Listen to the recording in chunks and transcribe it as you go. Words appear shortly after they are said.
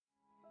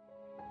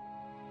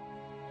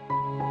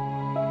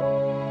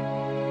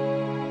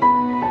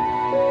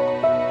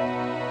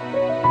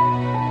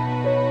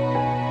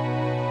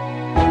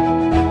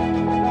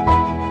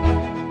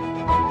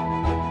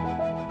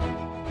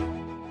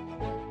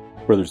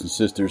Brothers and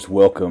sisters,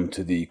 welcome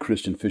to the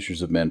Christian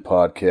Fishers of Men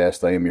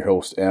podcast. I am your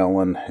host,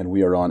 Alan, and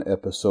we are on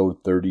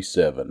episode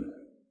 37.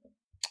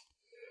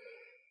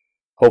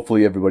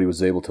 Hopefully everybody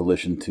was able to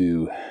listen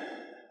to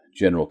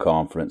General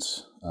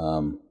Conference.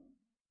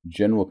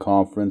 General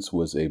Conference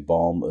was a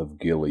balm of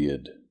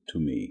Gilead to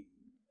me.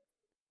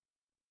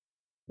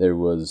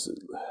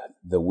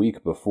 The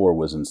week before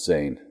was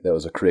insane. That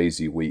was a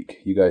crazy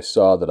week. You guys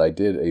saw that I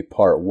did a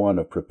part 1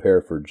 of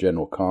Prepare for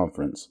General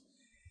Conference.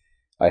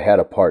 I had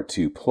a part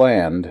 2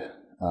 planned,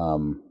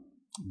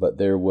 but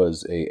there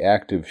was a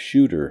active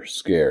shooter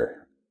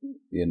scare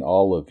in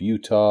all of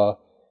Utah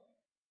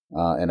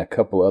and a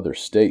couple other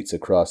states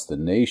across the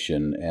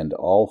nation, and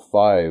all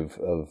 5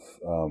 of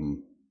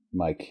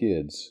my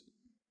kids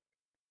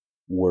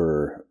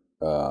were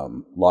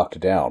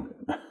locked down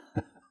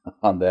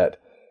on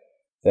that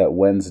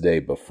Wednesday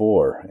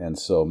before. And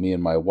so me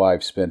and my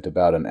wife spent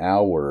about an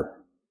hour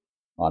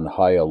on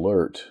high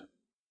alert,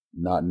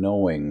 not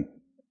knowing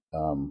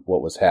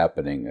what was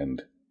happening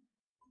and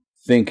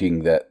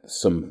thinking that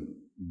some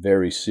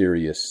very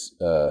serious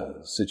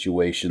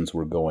situations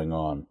were going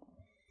on.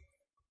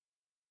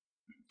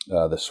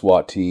 The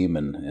SWAT team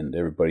and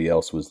everybody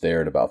else was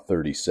there in about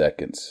 30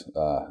 seconds.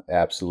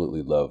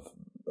 Absolutely love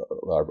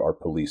our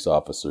police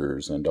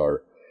officers and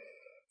our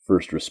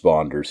first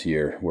responders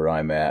here where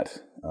I'm at.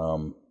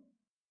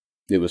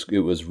 It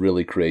was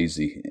really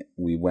crazy.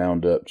 We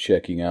wound up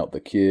checking out the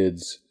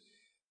kids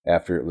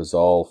after it was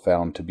all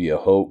found to be a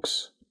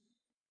hoax.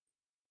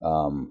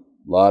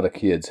 A lot of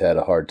kids had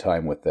a hard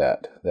time with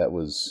that. That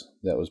was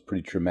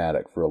pretty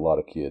traumatic for a lot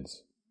of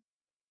kids.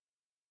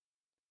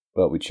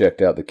 But we checked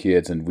out the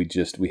kids, and we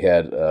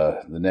had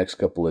the next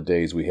couple of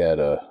days we had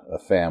a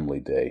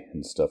family day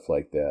and stuff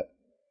like that.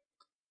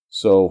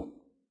 So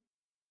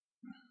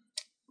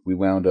I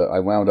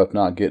wound up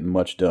not getting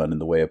much done in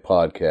the way of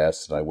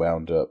podcasts, and I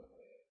wound up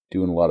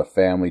doing a lot of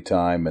family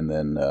time and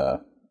then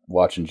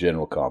watching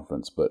General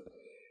Conference. But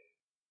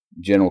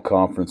General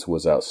Conference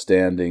was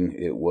outstanding.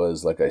 It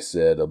was, like I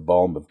said, a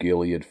balm of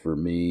Gilead for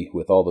me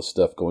with all the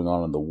stuff going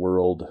on in the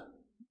world.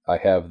 I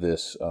have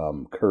this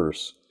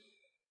curse.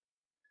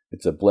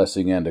 It's a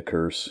blessing and a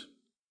curse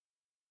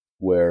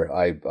where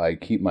I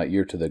keep my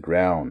ear to the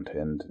ground,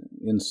 and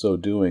in so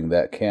doing,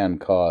 that can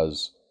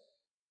cause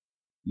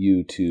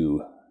you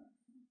to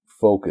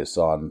focus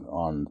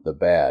on the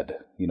bad,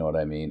 you know what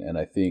I mean? And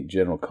I think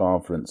General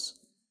Conference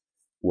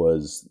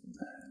was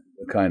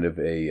kind of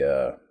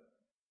a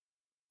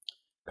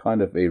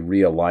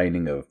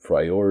realigning of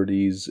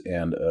priorities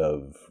and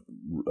of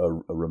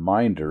a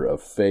reminder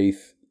of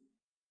faith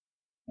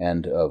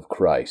and of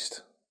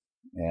Christ.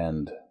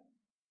 And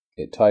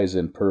it ties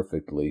in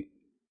perfectly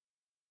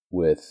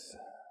with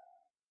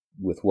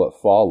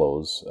what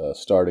follows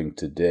starting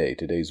today.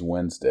 Today's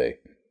Wednesday.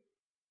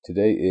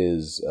 Today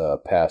is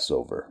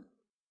Passover.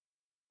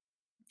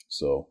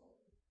 So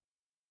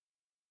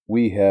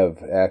we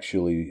have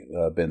actually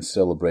been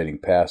celebrating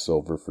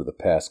Passover for the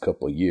past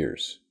couple of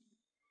years.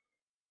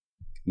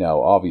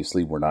 Now,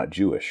 obviously, we're not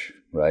Jewish,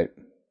 right?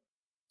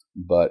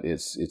 But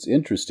it's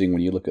interesting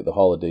when you look at the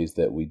holidays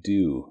that we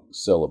do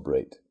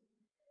celebrate.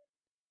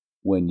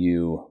 When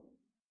you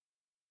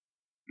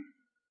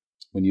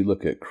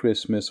look at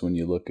Christmas, when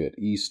you look at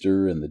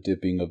Easter and the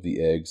dipping of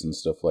the eggs and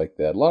stuff like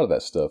that, a lot of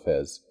that stuff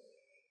has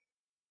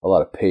a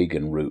lot of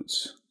pagan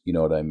roots, you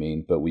know what I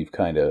mean? But we've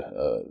kind of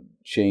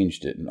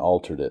changed it and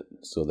altered it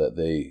so that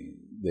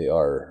they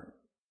are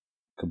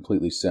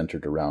completely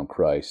centered around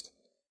Christ.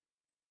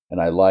 And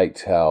I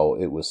liked how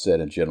it was said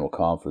in General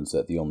Conference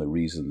that the only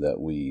reason that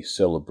we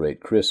celebrate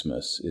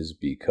Christmas is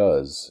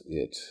because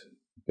it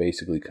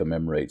basically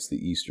commemorates the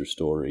Easter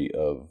story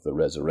of the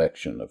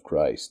resurrection of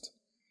Christ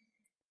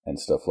and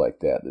stuff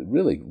like that.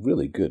 Really,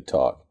 really good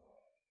talk.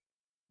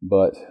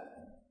 But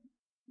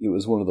it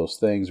was one of those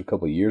things a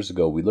couple of years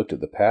ago, we looked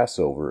at the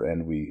Passover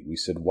and we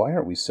said, why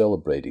aren't we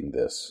celebrating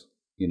this?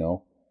 You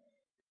know,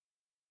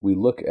 we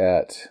look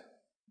at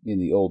in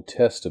the Old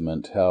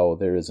Testament how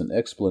there is an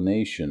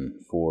explanation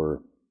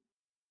for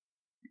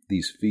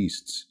these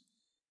feasts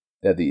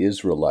that the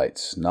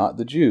Israelites, not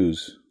the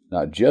Jews,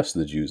 not just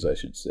the Jews, I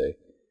should say,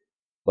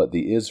 but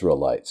the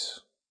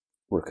Israelites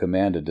were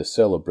commanded to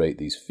celebrate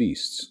these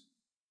feasts.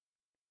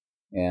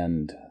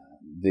 And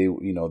they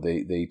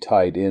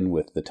tied in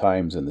with the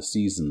times and the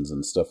seasons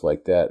and stuff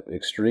like that,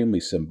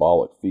 extremely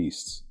symbolic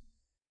feasts.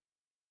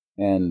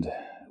 And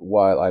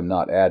while I'm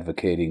not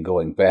advocating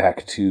going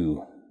back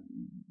to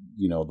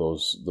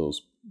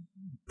those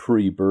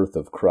pre-birth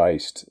of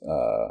Christ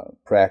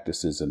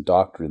practices and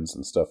doctrines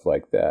and stuff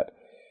like that,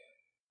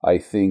 I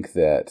think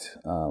that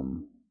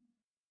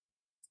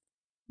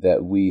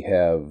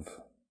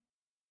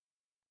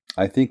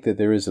I think that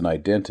there is an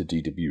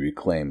identity to be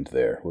reclaimed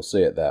there. We'll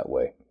say it that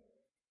way.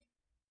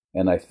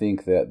 And I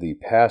think that the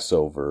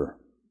Passover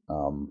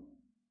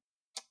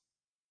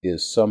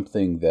is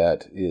something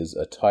that is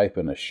a type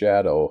and a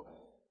shadow,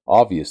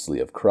 obviously,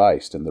 of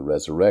Christ and the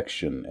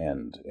resurrection,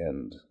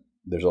 and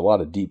there's a lot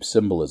of deep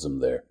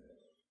symbolism there.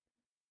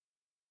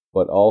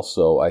 But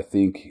also, I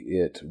think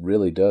it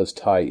really does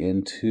tie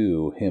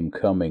into him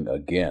coming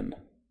again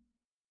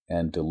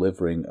and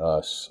delivering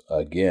us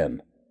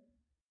again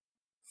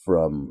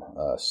from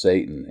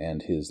Satan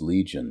and his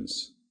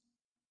legions.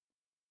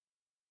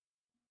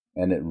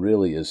 And it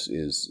really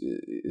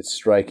it's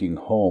striking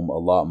home a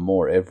lot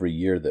more every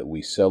year that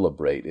we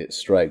celebrate. It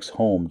strikes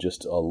home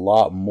just a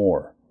lot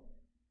more.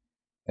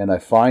 And I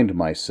find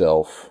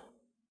myself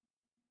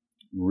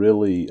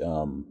really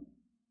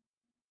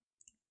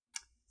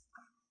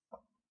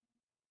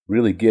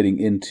getting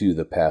into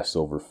the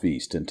Passover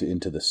feast,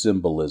 into the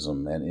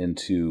symbolism and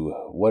into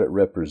what it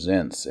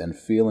represents, and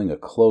feeling a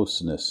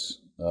closeness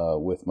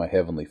with my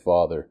Heavenly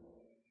Father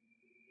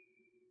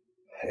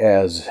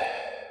as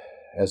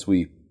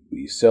we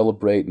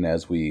celebrate and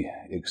as we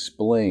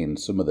explain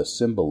some of the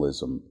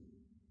symbolism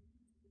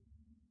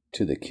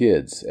to the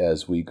kids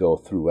as we go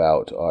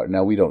throughout our...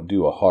 Now, we don't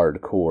do a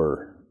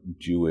hardcore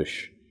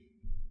Jewish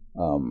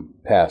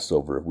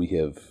Passover.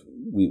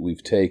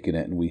 We've taken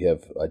it and we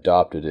have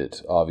adopted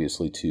it,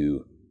 obviously,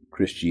 to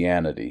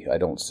Christianity. I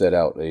don't set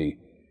out a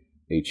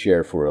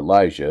chair for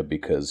Elijah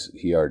because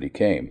he already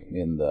came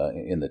in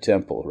the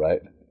temple,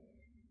 right?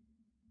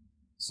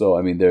 So,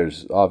 I mean,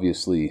 there's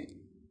obviously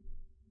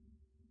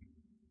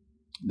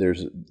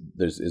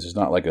it's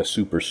not like a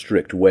super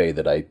strict way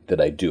that I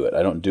do it.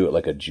 I don't do it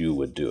like a Jew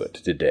would do it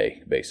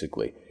today,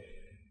 basically.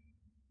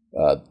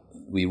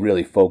 We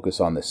really focus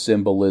on the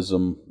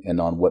symbolism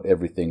and on what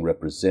everything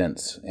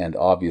represents, and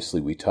obviously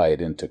we tie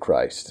it into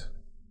Christ.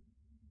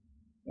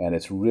 And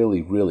it's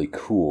really, really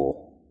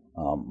cool.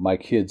 My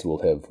kids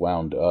will have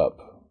wound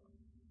up,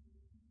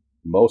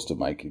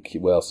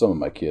 some of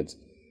my kids,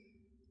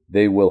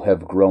 they will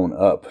have grown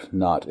up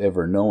not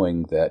ever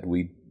knowing that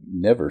we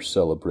never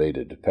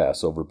celebrated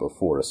Passover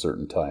before a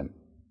certain time.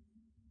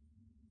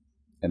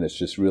 And it's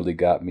just really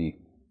got me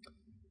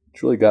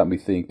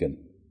thinking.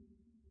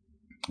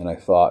 And I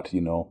thought,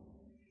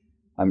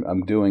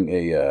 I'm doing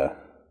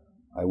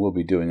I will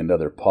be doing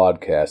another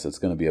podcast that's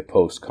going to be a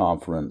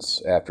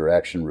post-conference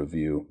after-action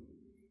review.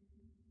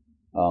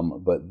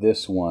 But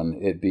this one,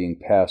 it being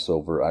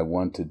Passover, I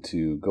wanted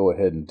to go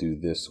ahead and do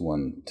this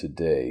one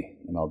today,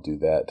 and I'll do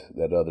that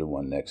other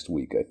one next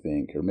week, I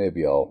think, or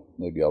maybe I'll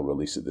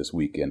release it this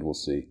weekend. We'll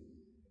see.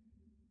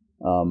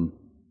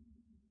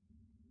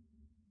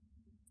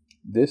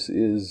 This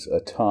is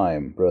a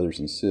time, brothers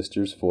and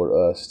sisters,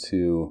 for us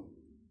to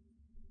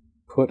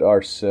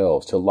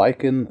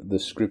liken the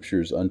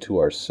Scriptures unto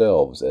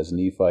ourselves, as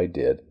Nephi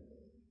did,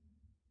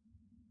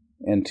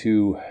 and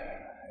to,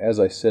 as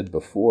I said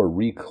before,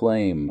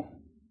 reclaim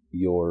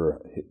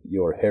your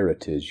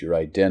heritage, your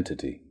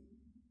identity.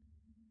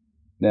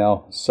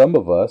 Now, some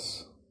of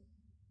us,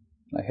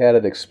 I had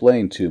it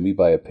explained to me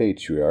by a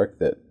patriarch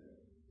that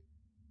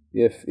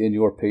if in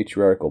your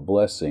patriarchal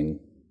blessing,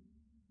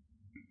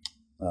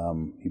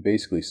 he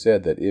basically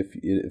said that if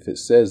it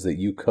says that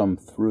you come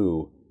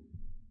through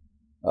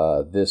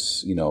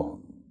this,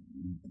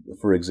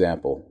 for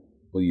example,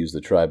 we'll use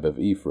the tribe of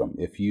Ephraim.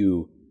 If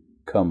you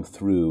come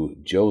through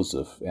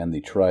Joseph and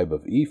the tribe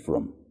of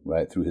Ephraim,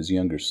 right, through his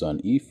younger son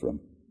Ephraim,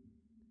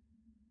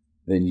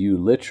 then you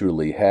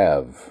literally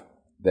have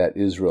that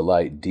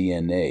Israelite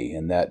DNA,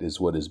 and that is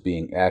what is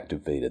being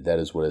activated. That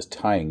is what is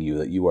tying you,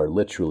 that you are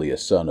literally a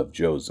son of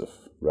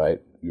Joseph,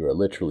 right? You are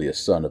literally a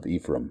son of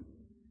Ephraim.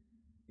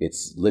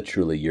 It's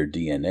literally your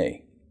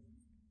DNA.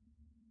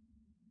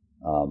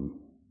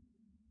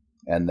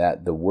 And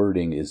that the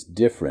wording is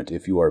different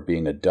if you are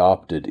being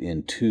adopted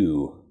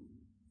into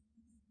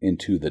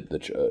the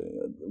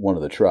one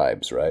of the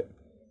tribes, right?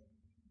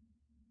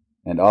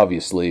 And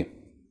obviously,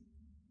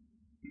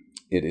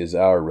 it is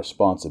our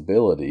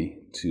responsibility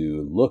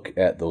to look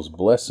at those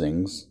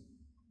blessings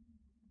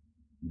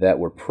that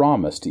were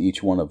promised to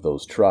each one of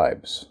those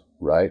tribes,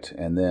 right?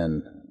 And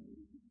then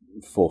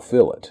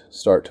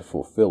start to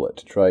fulfill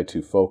it, try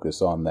to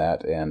focus on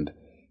that, and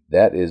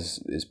that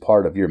is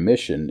part of your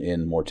mission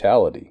in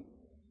mortality.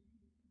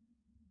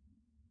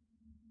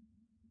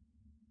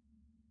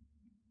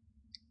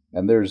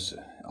 And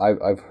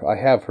I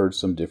have heard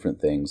some different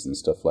things and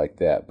stuff like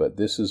that, but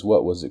this is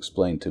what was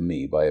explained to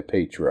me by a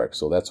patriarch,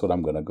 so that's what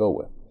I'm going to go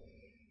with.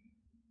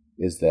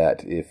 Is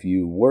that if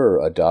you were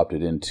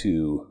adopted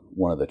into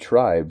one of the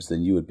tribes,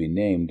 then you would be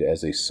named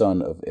as a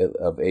son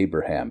of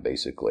Abraham,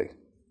 basically.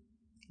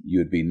 You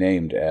would be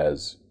named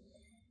as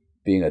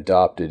being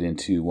adopted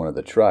into one of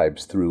the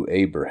tribes through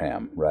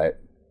Abraham, right?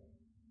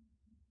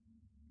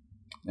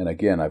 And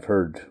again, I've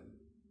heard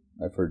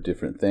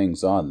different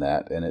things on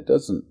that, and it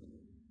doesn't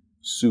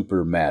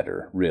super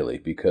matter, really,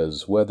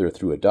 because whether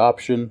through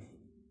adoption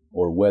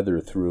or whether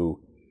through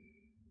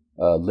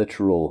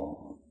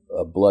literal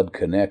blood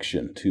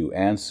connection to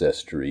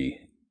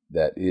ancestry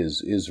that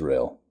is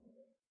Israel,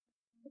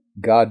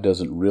 God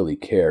doesn't really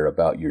care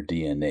about your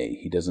DNA.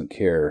 He doesn't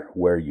care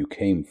where you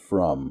came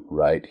from,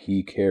 right?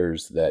 He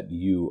cares that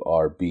you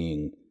are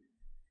being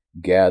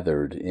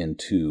gathered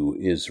into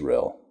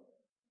Israel.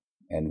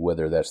 And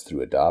whether that's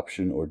through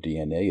adoption or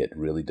DNA, it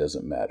really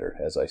doesn't matter,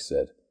 as I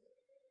said.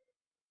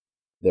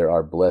 There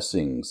are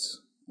blessings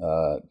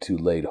to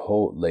lay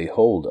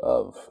hold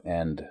of,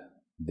 and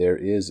there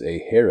is a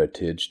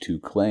heritage to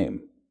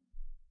claim.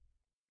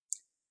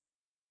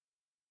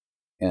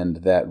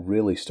 And that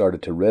really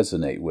started to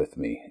resonate with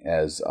me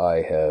as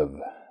I have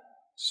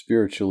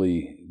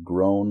spiritually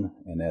grown,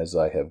 and as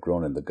I have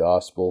grown in the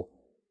gospel,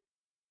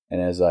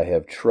 and as I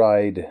have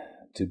tried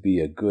to be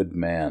a good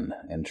man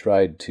and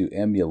tried to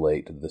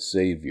emulate the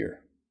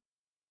Savior,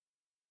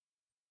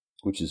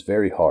 which is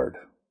very hard.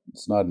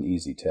 It's not an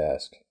easy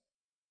task.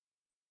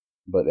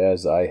 But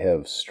as I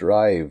have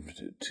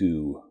strived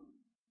to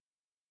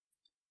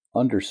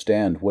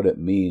understand what it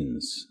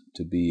means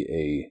to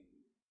be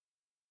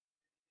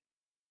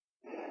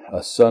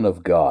a son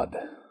of God,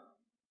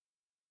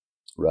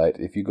 right?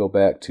 If you go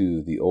back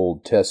to the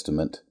Old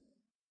Testament,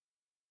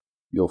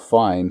 you'll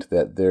find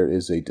that there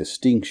is a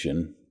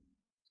distinction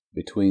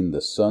between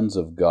the sons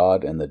of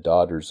God and the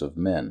daughters of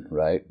men,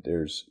 right?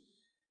 There's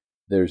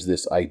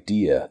this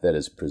idea that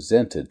is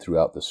presented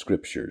throughout the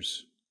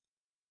Scriptures.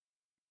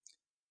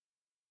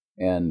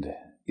 And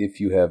if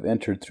you have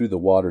entered through the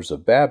waters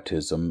of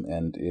baptism,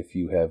 and if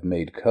you have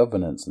made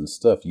covenants and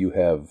stuff, you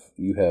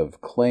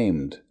have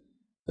claimed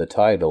the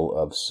title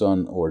of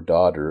son or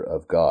daughter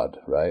of God,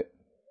 right?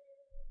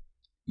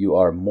 You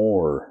are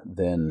more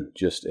than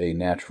just a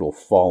natural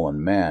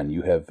fallen man.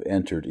 You have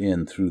entered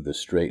in through the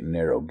straight and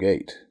narrow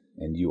gate,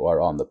 and you are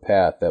on the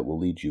path that will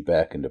lead you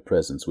back into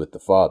presence with the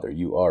Father.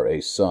 You are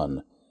a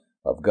son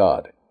of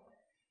God.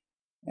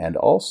 And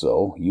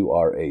also, you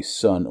are a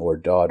son or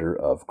daughter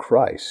of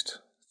Christ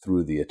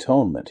through the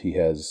atonement.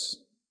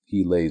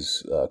 He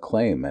lays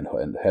claim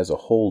and has a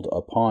hold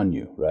upon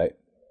you, right?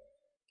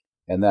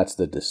 And that's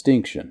the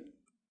distinction.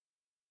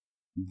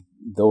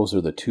 Those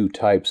are the two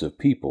types of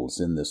peoples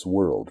in this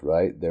world,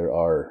 right? There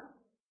are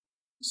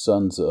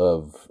sons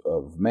of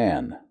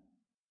man,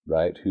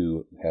 right,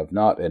 who have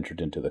not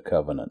entered into the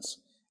covenants.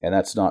 And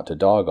that's not to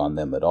dog on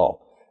them at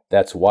all.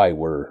 That's why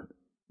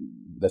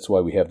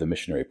we have the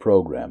missionary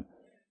program.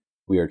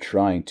 We are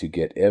trying to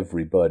get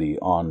everybody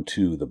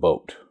onto the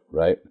boat,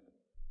 right?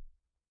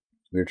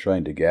 We're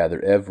trying to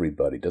gather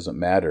everybody. Doesn't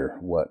matter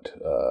what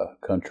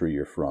country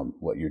you're from,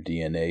 what your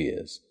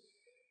DNA is.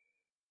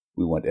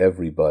 We want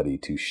everybody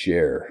to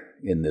share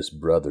in this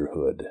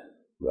brotherhood,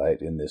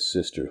 right? In this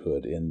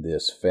sisterhood, in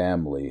this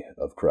family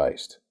of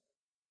Christ.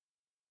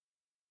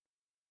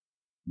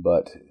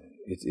 But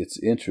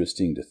it's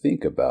interesting to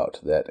think about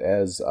that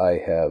as I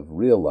have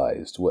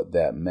realized what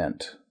that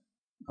meant,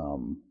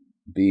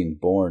 being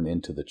born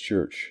into the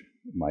church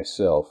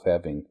myself,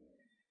 having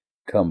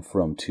come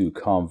from two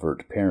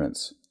convert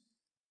parents,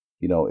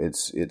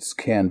 it's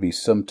can be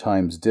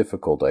sometimes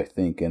difficult, I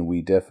think, and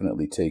we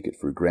definitely take it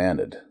for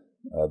granted,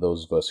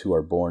 those of us who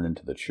are born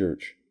into the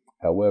church.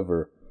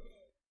 However,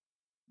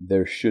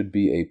 there should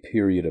be a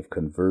period of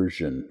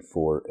conversion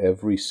for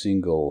every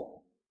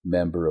single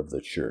member of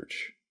the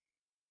church,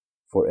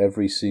 for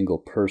every single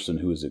person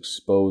who is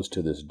exposed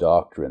to this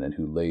doctrine and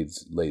who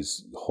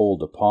lays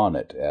hold upon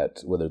it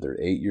at whether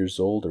they're 8 years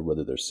old or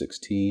whether they're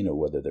 16 or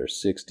whether they're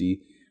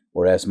 60,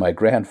 or as my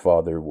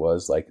grandfather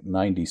was, like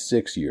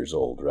 96 years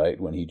old, right,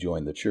 when he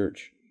joined the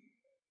church.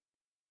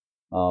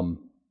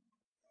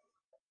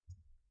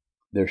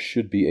 There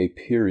should be a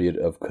period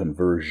of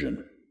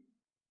conversion.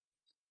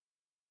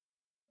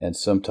 And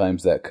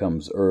sometimes that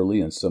comes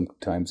early and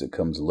sometimes it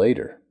comes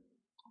later.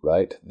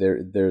 Right?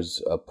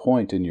 There's a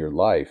point in your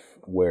life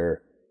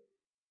where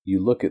you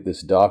look at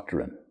this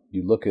doctrine,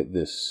 you look at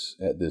this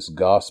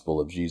gospel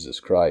of Jesus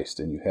Christ,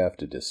 and you have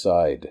to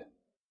decide,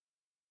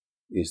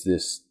 is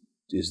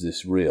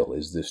this real?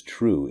 Is this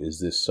true? Is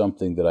this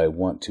something that I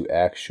want to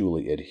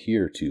actually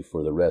adhere to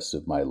for the rest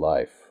of my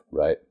life,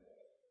 right?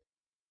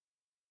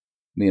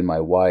 Me and my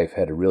wife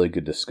had a really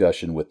good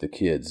discussion with the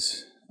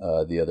kids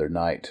the other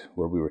night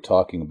where we were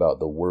talking about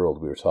the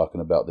world. We were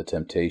talking about the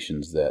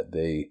temptations that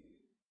they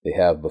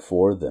have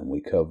before them.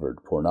 We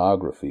covered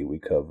pornography. We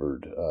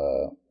covered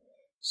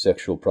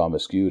sexual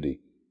promiscuity.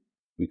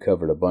 We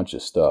covered a bunch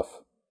of stuff.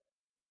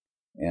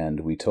 And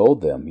we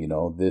told them,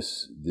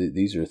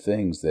 these are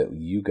things that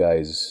you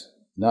guys,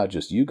 not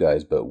just you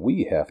guys, but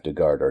we have to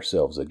guard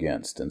ourselves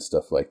against and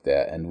stuff like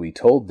that. And we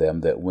told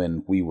them that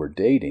when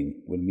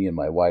me and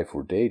my wife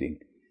were dating,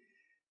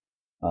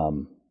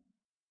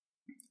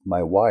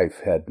 my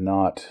wife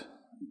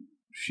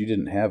she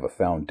didn't have a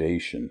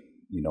foundation.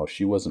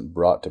 She wasn't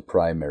brought to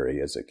primary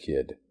as a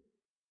kid.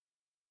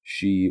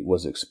 She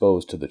was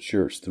exposed to the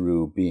church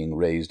through being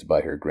raised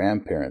by her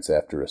grandparents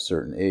after a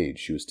certain age.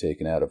 She was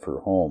taken out of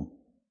her home.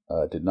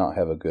 Did not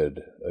have a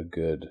good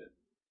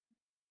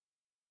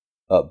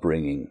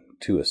upbringing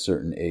to a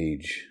certain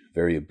age.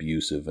 Very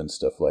abusive and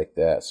stuff like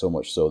that. So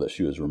much so that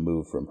she was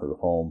removed from her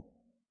home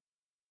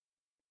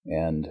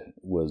and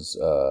was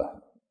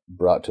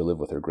brought to live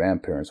with her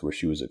grandparents, where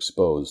she was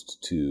exposed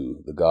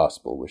to the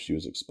gospel, where she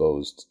was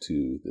exposed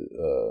to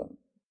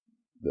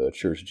the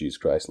Church of Jesus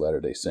Christ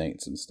Latter-day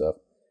Saints and stuff.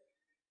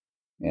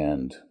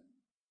 And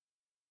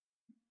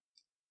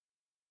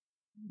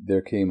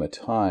there came a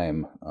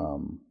time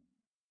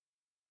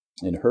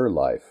in her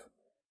life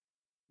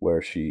where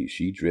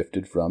she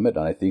drifted from it,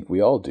 and I think we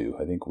all do.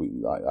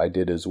 I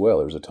did as well.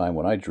 There was a time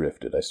when I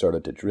drifted. I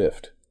started to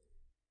drift.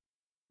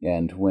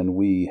 And when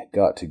we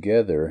got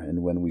together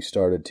and when we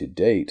started to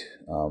date,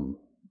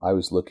 I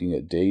was looking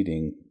at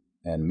dating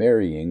and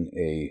marrying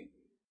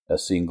a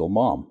single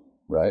mom,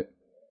 right?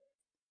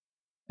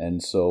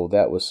 And so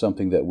that was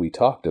something that we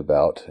talked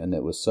about, and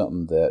it was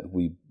something that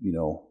we,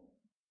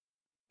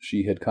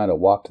 she had kind of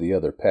walked the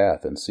other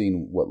path and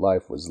seen what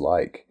life was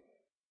like.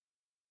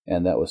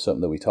 And that was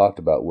something that we talked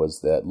about, was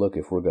that, look,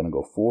 if we're going to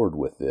go forward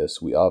with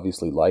this, we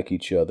obviously like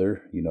each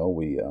other.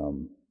 We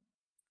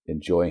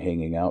enjoy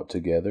hanging out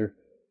together.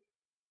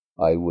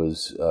 I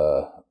was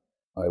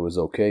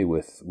okay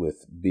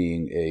with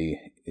being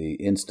a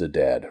insta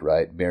dad,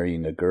 right?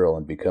 Marrying a girl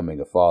and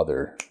becoming a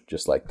father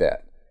just like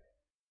that.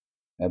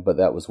 But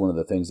that was one of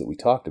the things that we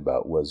talked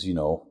about was,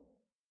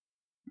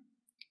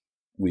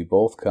 we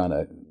both kind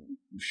of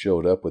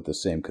showed up with the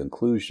same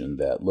conclusion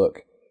that,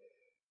 look,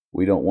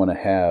 we don't want to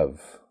have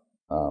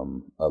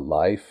a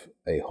life,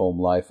 a home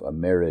life, a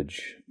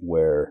marriage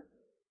where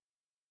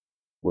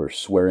we're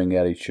swearing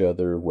at each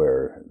other,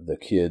 where the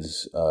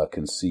kids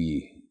can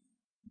see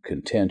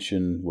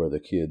contention, where the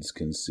kids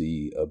can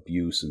see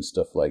abuse and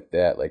stuff like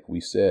that. Like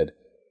we said,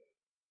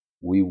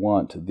 we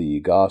want the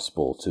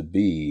gospel to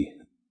be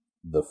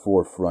the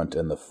forefront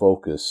and the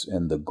focus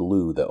and the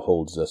glue that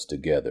holds us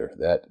together.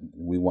 That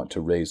we want to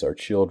raise our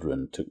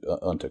children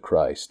unto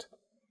Christ.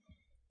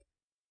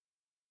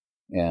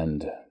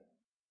 And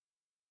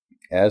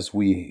as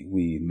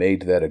we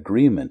made that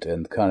agreement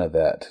and kind of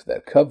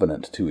that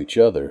covenant to each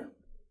other,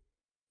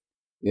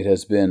 it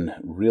has been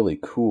really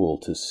cool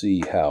to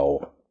see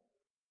how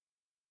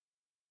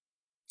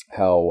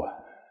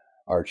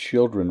our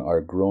children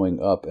are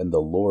growing up and the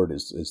Lord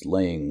is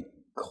laying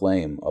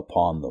claim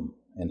upon them,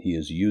 and He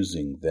is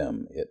using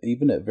them,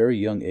 even at very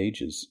young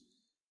ages.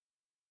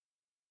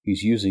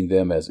 He's using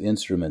them as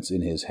instruments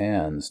in His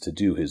hands to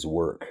do His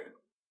work.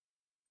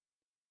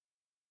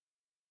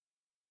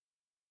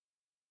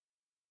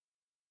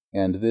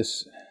 And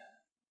this,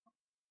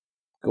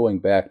 going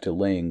back to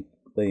laying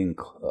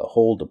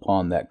hold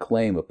upon that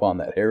claim, upon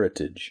that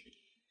heritage,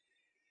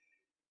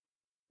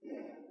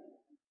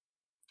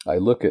 I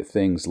look at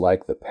things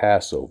like the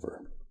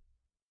Passover,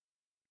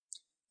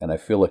 and I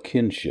feel a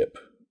kinship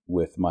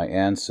with my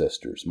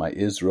ancestors, my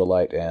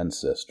Israelite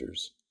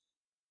ancestors,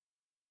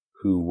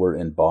 who were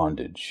in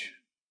bondage,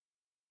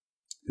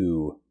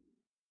 who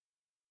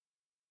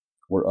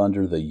were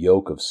under the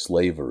yoke of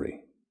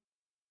slavery,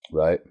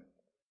 right,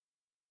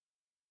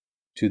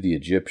 to the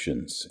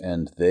Egyptians,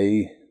 and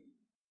they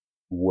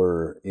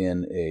were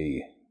in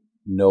a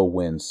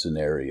no-win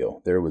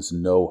scenario.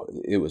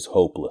 It was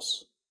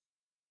hopeless.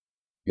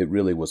 It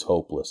really was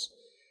hopeless.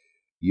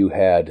 You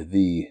had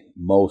the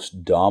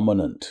most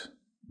dominant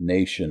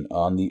nation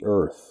on the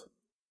earth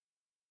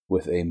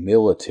with a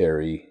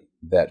military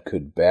that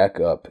could back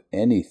up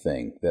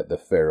anything that the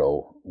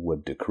Pharaoh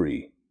would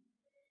decree,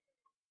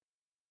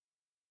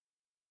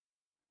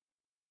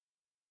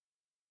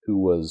 who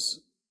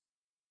was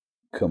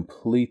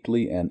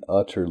completely and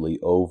utterly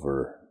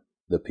over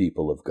the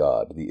people of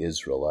God, the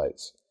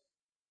Israelites.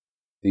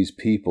 These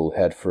people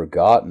had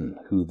forgotten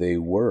who they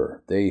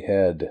were. They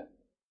had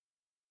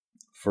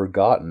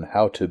forgotten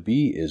how to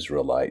be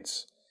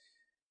Israelites.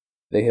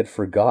 They had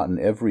forgotten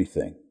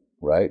everything,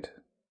 right?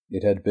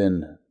 It had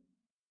been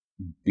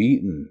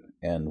beaten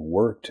and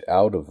worked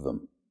out of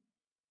them.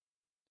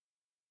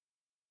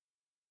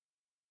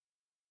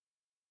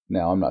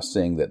 Now, I'm not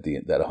saying that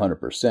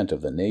 100%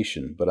 of the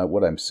nation, but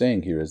what I'm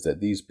saying here is that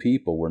these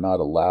people were not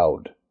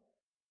allowed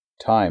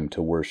time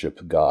to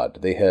worship God.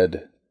 They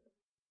had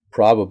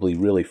probably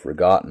really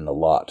forgotten a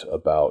lot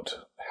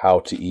about how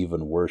to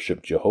even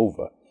worship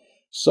Jehovah.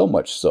 So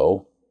much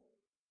so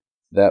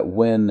that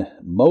when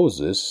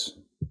Moses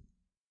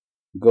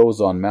goes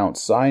on Mount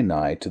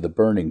Sinai to the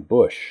burning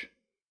bush,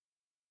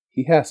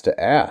 he has to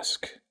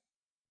ask,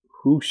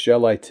 "Who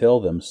shall I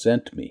tell them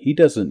sent me?" He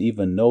doesn't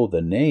even know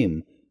the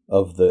name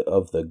of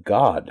the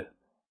God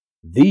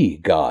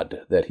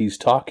that he's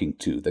talking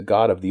to, the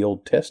God of the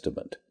Old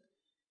Testament.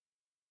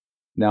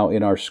 Now,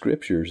 in our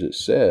scriptures, it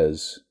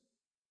says,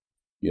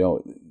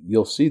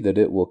 you'll see that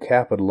it will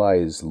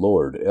capitalize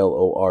Lord,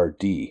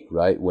 Lord,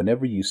 right?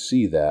 Whenever you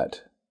see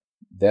that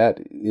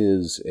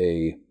is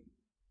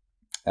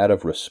out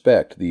of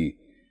respect, the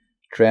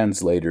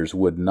translators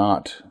would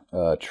not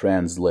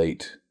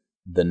translate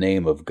the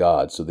name of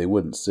God, so they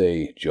wouldn't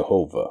say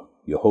Jehovah,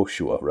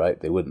 Yehoshua, right?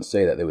 They wouldn't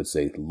say that. They would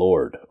say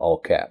Lord, all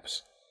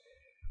caps.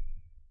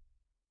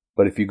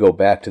 But if you go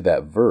back to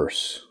that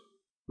verse,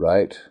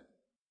 right?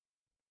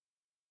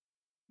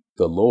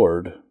 The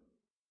Lord,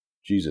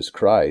 Jesus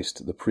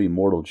Christ, the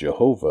premortal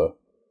Jehovah,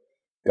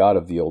 God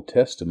of the Old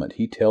Testament,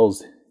 he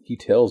tells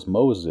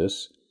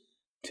Moses,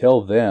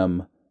 tell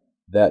them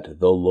that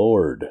the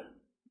Lord,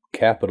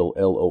 capital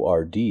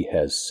Lord,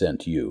 has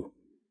sent you.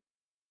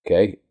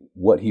 Okay?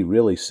 What he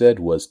really said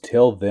was,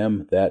 tell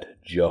them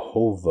that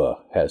Jehovah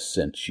has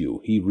sent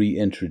you. He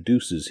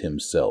reintroduces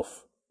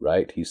himself,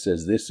 right? He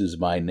says, this is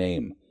my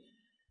name.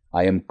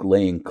 I am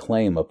laying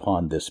claim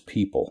upon this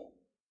people.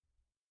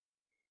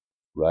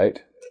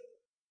 Right?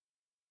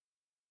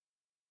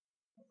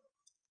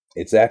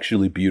 It's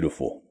actually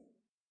beautiful.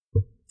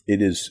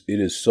 It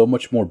is so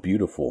much more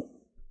beautiful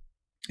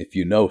if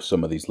you know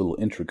some of these little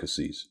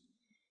intricacies.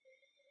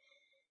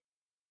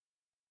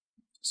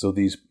 So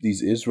these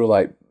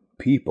Israelite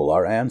people,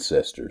 our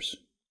ancestors,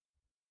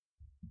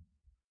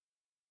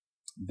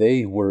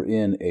 they were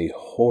in a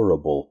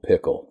horrible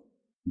pickle.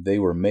 They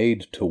were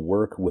made to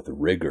work with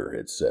rigor,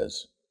 it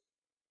says.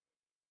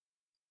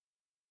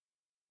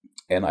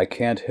 And I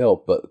can't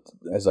help but,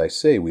 as I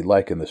say, we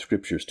liken the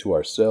scriptures to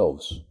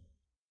ourselves.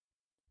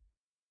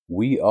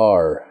 We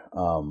are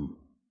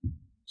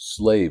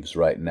slaves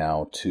right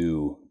now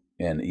to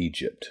an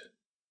Egypt.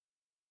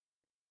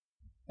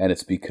 And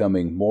it's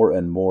becoming more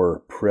and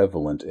more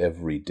prevalent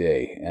every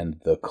day. And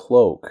the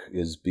cloak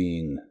is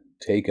being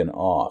taken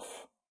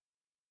off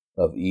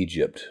of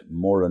Egypt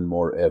more and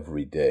more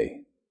every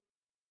day.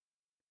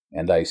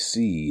 And I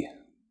see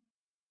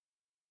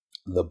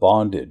the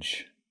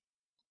bondage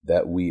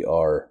that we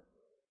are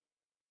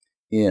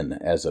in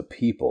as a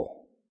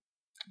people,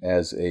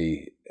 as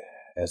a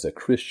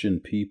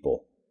Christian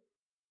people.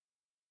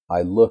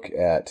 I look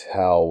at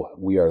how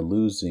we are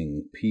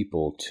losing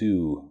people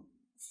to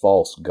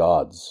false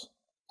gods.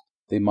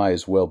 They might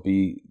as well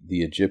be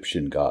the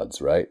Egyptian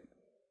gods, right?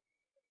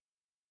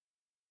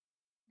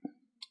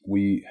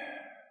 We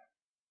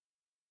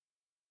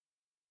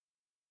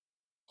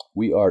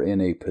are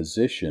in a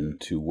position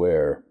to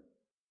where,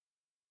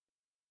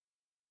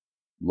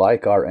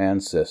 like our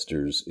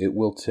ancestors, it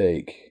will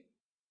take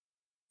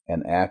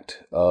an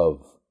act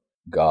of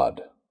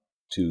God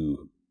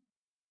to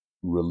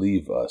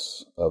relieve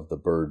us of the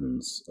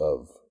burdens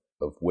of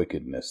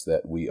wickedness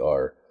that we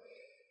are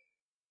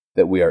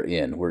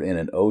in. We're in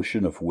an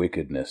ocean of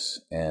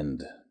wickedness,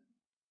 and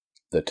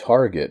the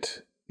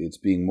target, it's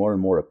being more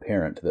and more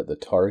apparent that the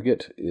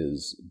target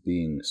is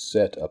being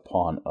set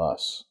upon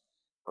us,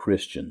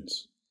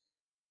 Christians.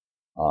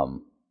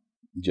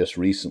 Just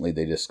recently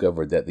they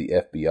discovered that the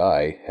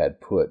FBI had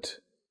put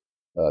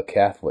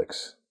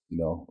Catholics,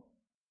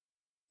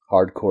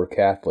 hardcore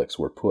Catholics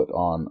were put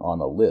on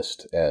a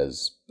list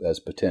as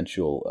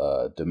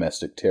potential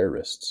domestic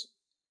terrorists.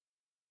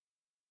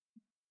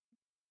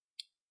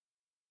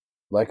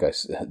 Like I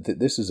said,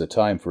 this is a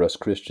time for us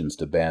Christians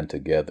to band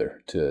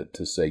together,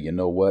 to say, you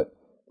know what?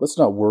 Let's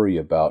not worry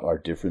about our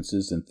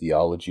differences in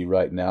theology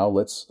right now.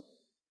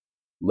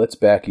 Let's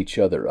back each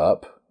other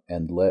up,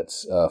 and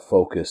let's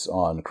focus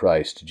on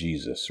Christ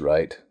Jesus,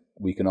 right?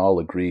 We can all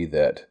agree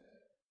that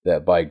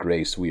by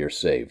grace we are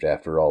saved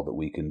after all that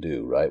we can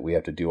do, right? We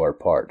have to do our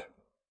part.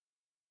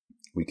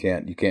 You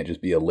can't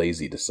just be a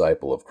lazy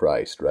disciple of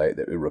Christ, right?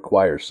 That it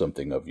requires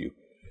something of you.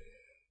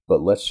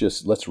 But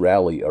let's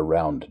rally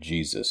around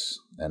Jesus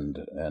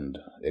and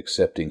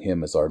accepting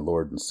him as our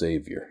Lord and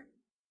Savior,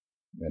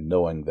 and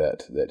knowing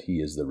that he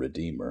is the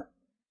Redeemer.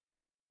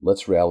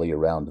 Let's rally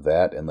around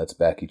that, and let's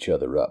back each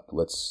other up.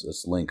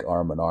 Let's link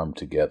arm in arm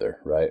together,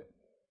 right?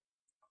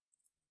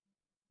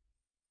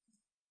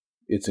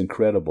 It's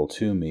incredible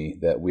to me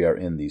that we are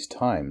in these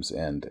times,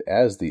 and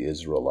as the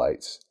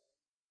Israelites,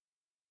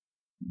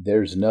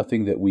 there's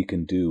nothing that we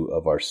can do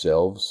of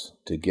ourselves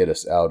to get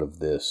us out of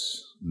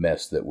this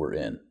mess that we're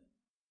in.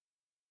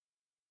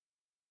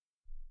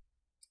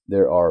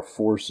 There are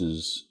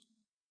forces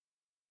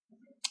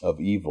of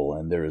evil,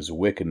 and there is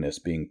wickedness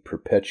being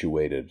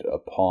perpetuated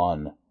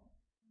upon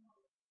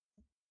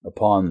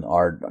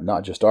our,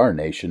 not just our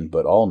nation,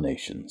 but all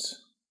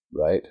nations,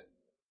 right?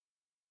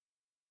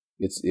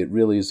 It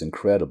really is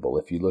incredible.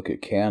 If you look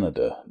at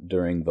Canada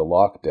during the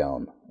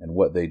lockdown and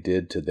what they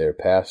did to their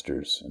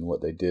pastors and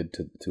what they did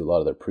to a lot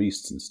of their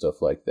priests and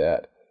stuff like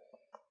that,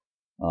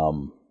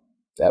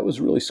 that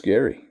was really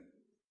scary.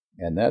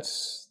 And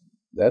that's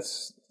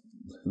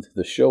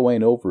the show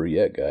ain't over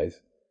yet, guys.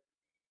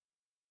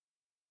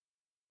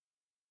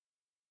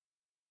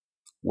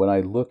 When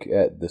I look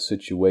at the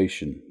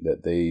situation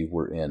that they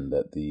were in,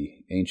 that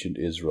the ancient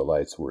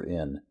Israelites were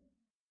in,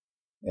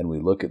 and we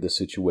look at the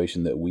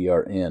situation that we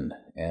are in,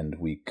 and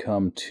we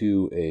come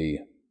to a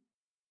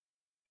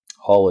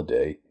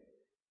holiday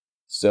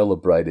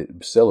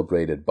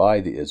celebrated by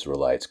the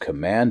Israelites,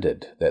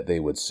 commanded that they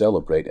would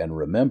celebrate and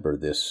remember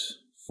this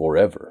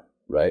forever,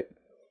 right?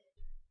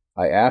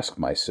 I ask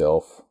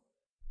myself,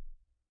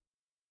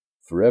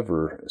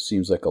 forever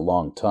seems like a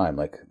long time.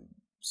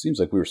 Seems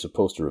like we were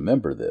supposed to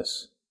remember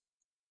this.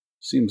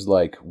 Seems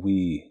like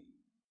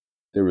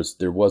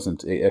there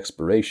wasn't a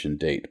expiration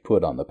date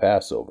put on the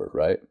Passover,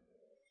 right?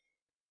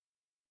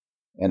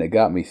 And it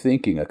got me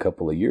thinking a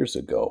couple of years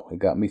ago. It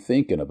got me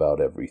thinking about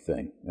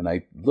everything. And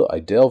I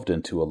delved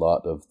into a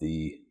lot of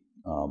the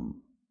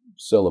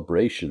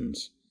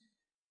celebrations.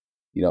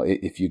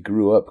 If you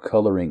grew up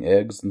coloring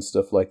eggs and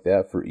stuff like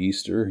that for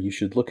Easter, you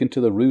should look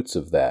into the roots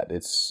of that.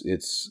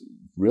 It's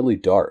really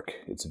dark.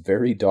 It's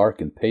very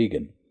dark and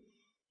pagan.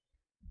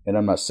 And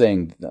I'm not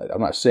saying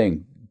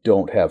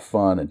don't have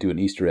fun and do an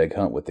Easter egg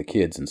hunt with the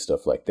kids and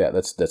stuff like that.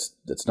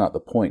 That's not the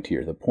point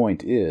here. The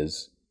point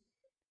is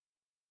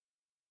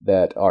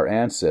that our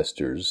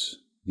ancestors,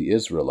 the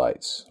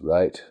Israelites,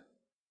 right?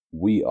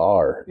 We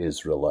are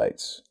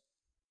Israelites.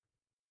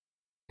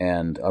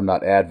 And I'm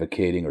not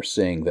advocating or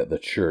saying that the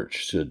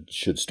church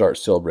should start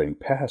celebrating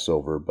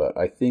Passover, but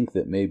I think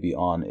that maybe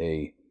on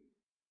a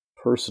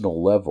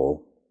personal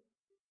level,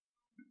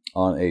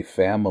 on a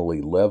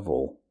family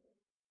level,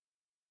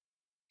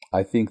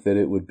 I think that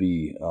it would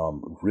be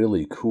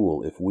really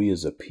cool if we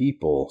as a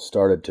people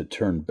started to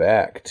turn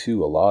back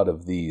to a lot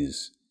of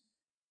these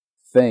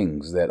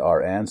things that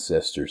our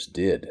ancestors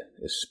did,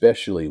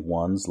 especially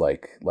ones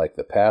like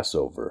the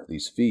Passover,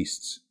 these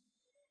feasts.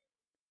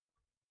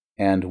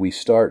 And we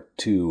start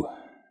to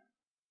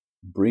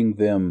bring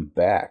them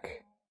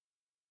back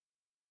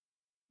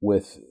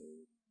with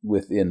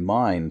in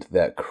mind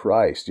that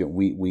Christ,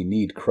 we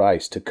need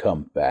Christ to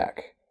come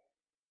back.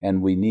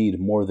 And we need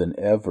more than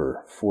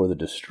ever for the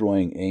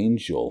destroying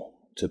angel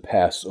to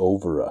pass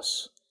over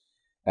us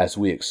as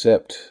we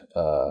accept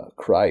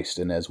Christ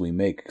and as we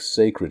make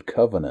sacred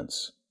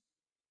covenants,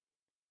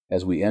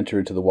 as we enter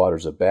into the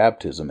waters of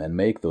baptism and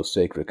make those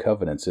sacred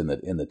covenants in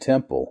the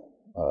temple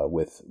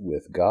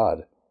with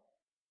God.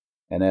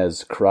 And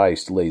as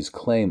Christ lays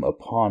claim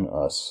upon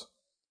us,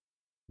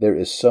 there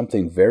is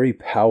something very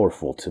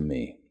powerful to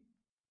me.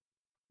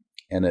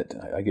 And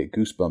I get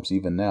goosebumps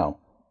even now.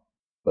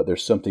 But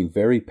there's something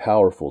very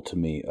powerful to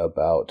me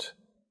about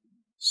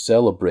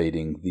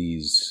celebrating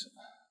these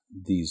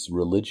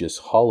religious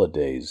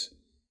holidays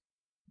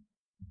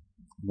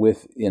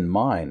with in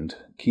mind,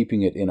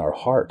 keeping it in our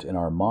heart, in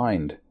our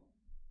mind,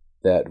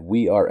 that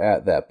we are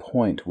at that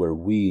point where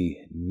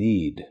we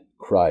need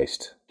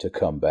Christ to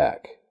come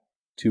back,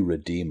 to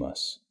redeem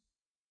us,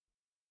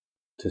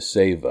 to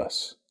save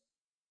us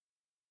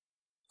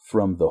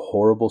from the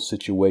horrible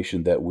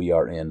situation that we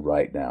are in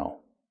right now.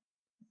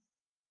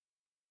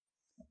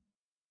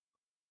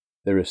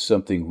 There is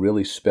something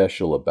really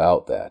special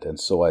about that. And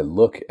so I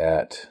look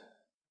at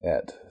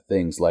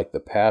things like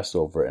the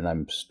Passover, and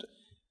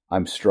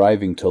I'm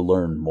striving to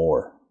learn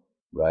more,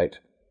 right?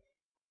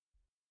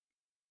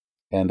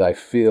 And I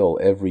feel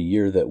every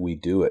year that we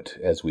do it,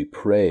 as we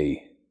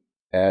pray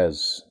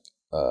as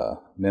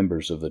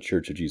members of the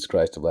Church of Jesus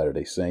Christ of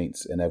Latter-day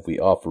Saints, and as we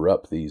offer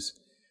up these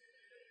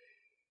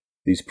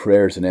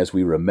prayers, and as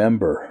we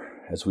remember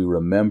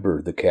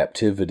the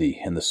captivity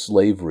and the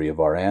slavery of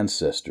our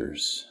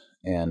ancestors,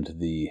 and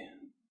the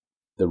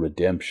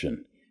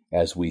redemption,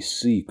 as we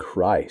see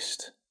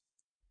Christ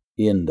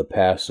in the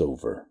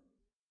Passover,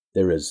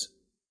 there is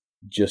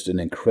just an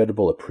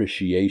incredible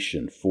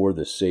appreciation for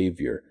the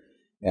Savior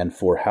and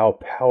for how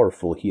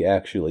powerful He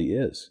actually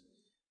is,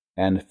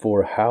 and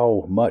for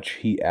how much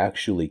He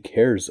actually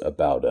cares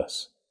about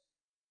us.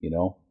 It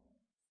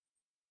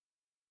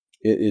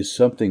is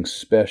something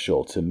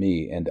special to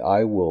me, and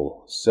I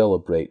will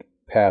celebrate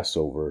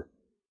Passover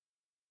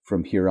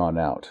from here on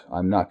out.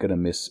 I'm not going to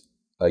miss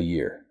a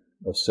year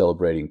of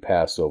celebrating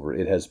Passover.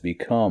 It has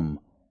become,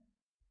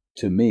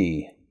 to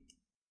me,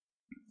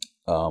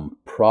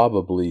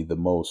 probably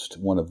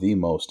one of the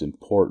most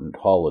important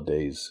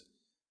holidays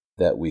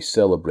that we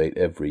celebrate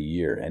every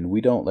year. And we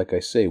don't, like I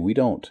say, we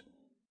don't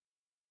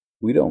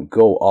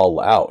go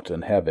all out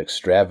and have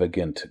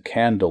extravagant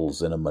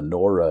candles and a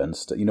menorah and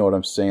stuff. You know what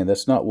I'm saying?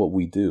 That's not what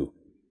we do.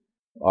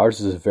 Ours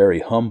is a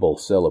very humble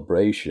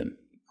celebration,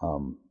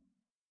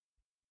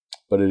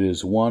 but it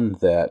is one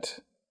that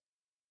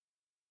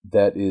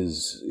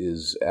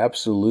is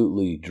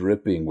absolutely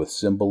dripping with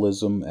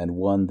symbolism, and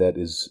one that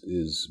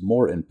is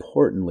more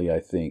importantly,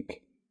 I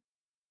think,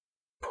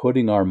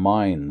 putting our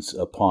minds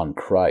upon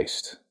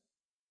Christ,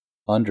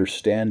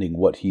 understanding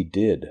what He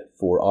did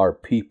for our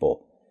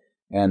people,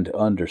 and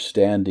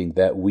understanding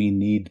that we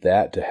need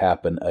that to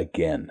happen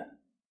again.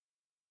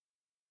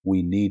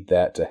 We need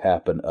that to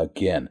happen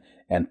again,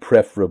 and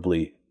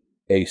preferably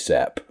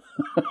ASAP,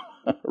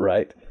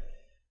 right?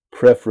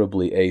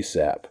 Preferably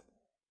ASAP.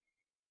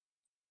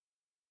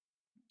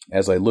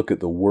 As I look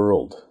at the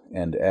world,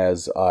 and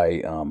as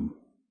I, a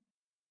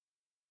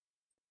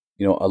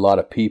lot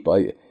of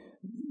people,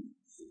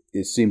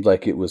 it seemed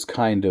like it was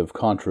kind of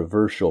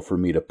controversial for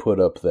me to put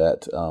up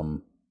that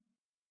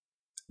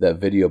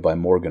video by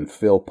Morgan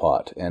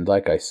Philpott. And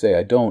like I say,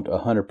 I don't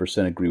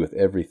 100% agree with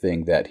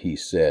everything that he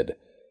said,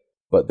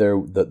 but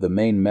the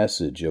main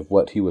message of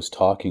what he was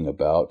talking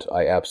about,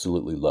 I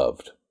absolutely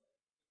loved.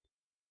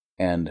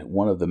 And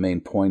one of the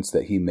main points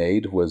that he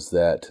made was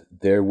that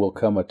there will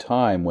come a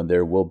time when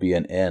there will be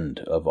an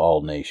end of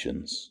all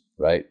nations,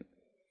 right?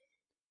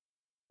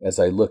 As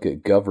I look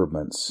at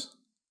governments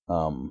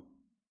and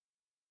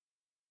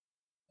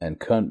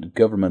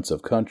governments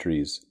of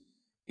countries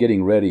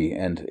getting ready,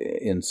 and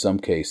in some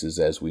cases,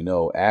 as we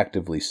know,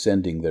 actively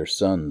sending their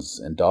sons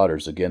and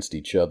daughters against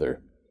each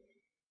other,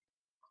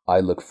 I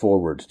look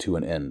forward to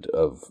an end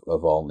of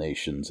all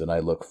nations, and I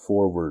look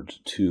forward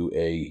to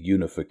a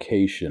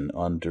unification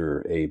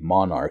under a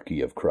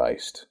monarchy of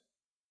Christ.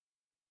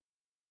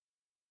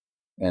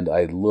 And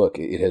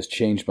it has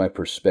changed my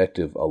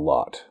perspective a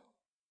lot.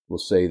 We'll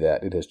say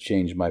that. It has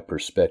changed my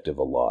perspective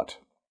a lot.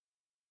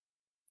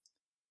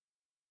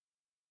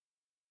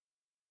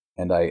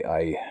 And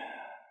I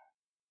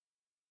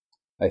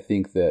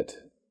think that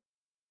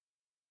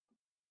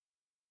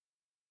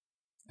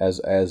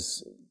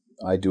as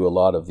I do a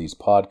lot of these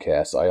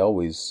podcasts, I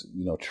always,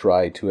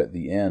 try to at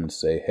the end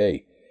say,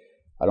 hey,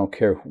 I don't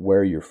care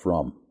where you're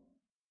from.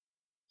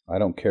 I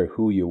don't care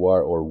who you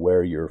are or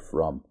where you're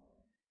from.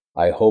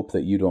 I hope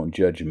that you don't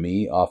judge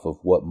me off of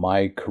what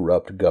my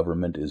corrupt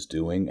government is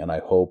doing, and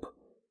I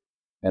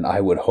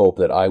would hope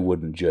that I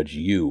wouldn't judge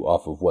you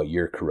off of what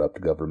your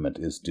corrupt government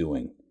is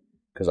doing,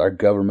 because our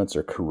governments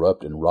are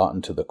corrupt and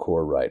rotten to the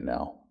core right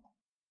now.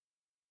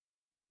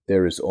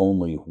 There is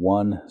only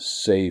one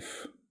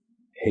safe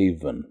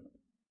haven,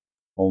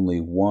 only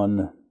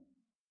one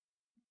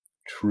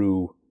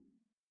true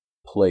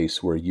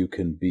place where you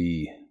can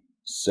be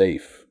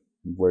safe,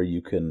 where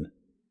you can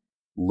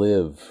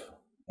live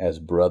as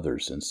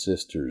brothers and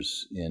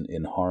sisters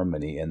in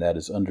harmony, and that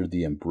is under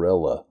the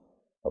umbrella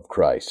of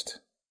Christ.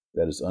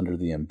 That is under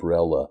the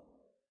umbrella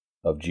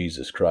of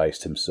Jesus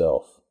Christ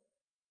himself.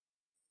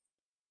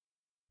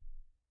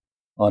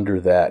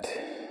 Under that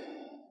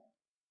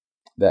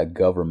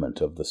government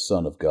of the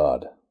Son of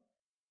God.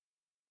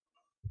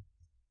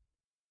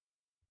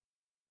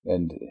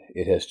 And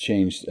it has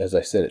changed, as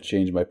I said, it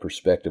changed my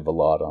perspective a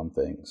lot on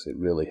things. It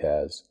really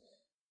has.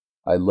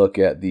 I look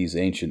at these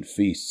ancient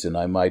feasts, and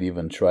I might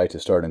even try to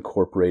start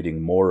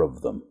incorporating more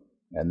of them.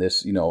 And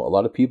this, a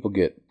lot of people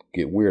get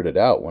weirded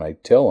out when I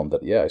tell them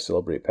that, yeah, I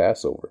celebrate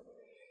Passover.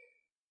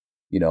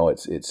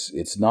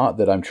 It's not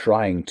that I'm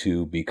trying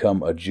to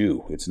become a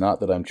Jew. It's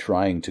not that I'm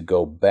trying to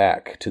go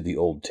back to the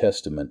Old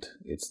Testament.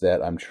 It's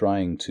that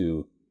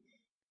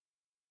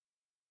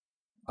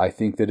I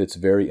think that it's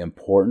very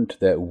important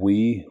that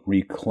we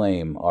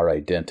reclaim our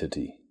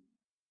identity.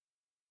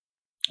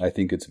 I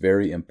think it's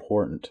very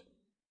important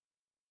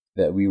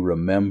that we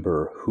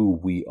remember who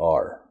we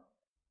are.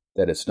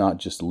 That it's not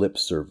just lip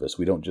service.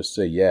 We don't just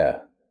say, yeah,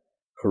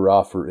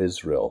 hurrah for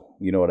Israel.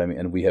 You know what I mean?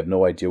 And we have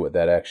no idea what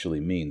that actually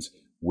means.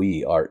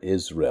 We are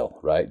Israel,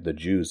 right? The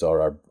Jews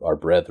are our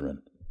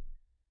brethren.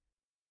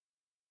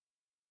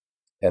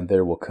 And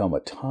there will come a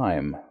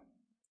time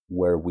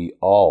where we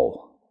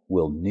all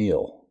will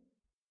kneel,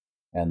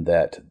 and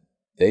that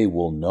they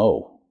will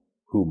know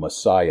who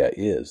Messiah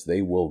is.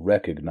 They will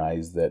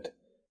recognize that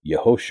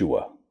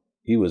Yehoshua,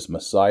 he was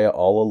Messiah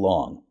all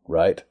along,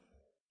 right?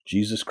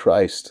 Jesus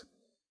Christ,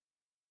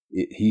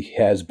 he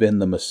has been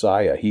the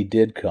Messiah. He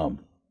did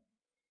come.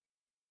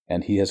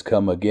 And he has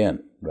come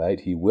again, right?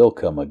 He will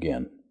come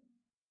again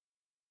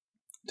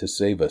to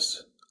save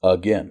us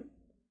again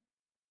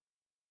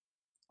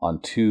on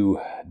two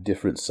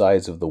different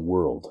sides of the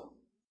world.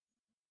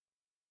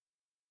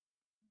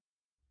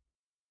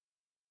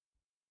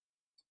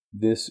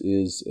 This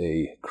is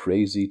a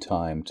crazy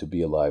time to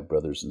be alive,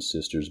 brothers and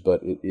sisters,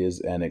 but it is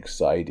an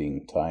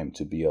exciting time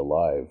to be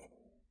alive.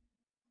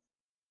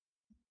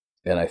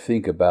 And I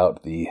think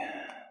about the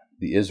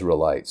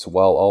Israelites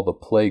while all the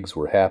plagues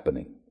were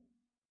happening.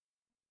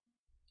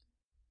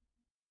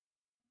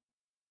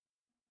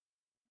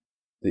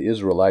 The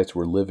Israelites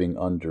were living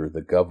under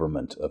the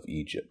government of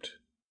Egypt.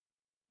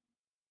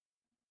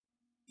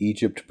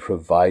 Egypt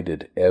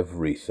provided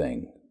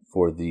everything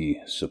for the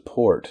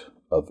support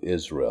of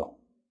Israel.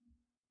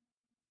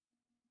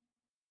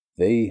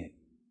 They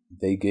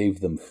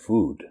gave them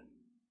food.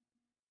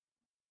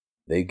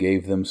 They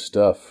gave them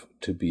stuff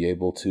to be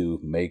able to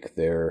make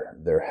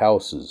their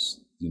houses,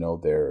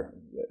 their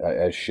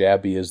as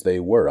shabby as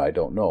they were. I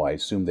don't know. I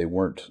assume they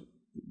weren't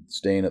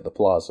staying at the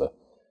plaza.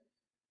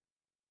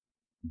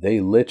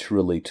 They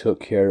literally took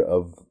care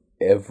of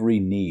every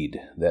need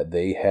that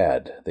they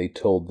had. They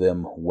told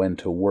them when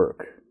to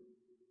work.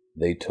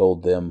 They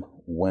told them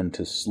when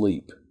to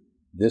sleep.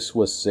 This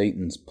was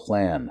Satan's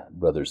plan,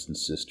 brothers and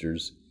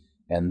sisters,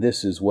 and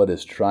this is what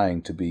is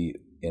trying to be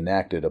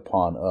enacted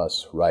upon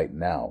us right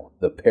now.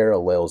 The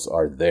parallels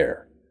are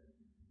there.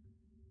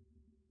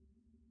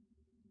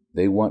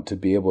 They want to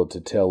be able to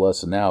tell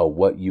us now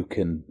what you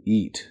can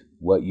eat,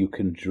 what you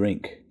can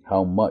drink,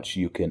 how much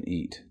you can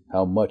eat,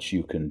 how much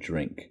you can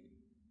drink,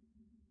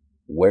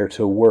 where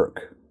to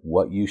work,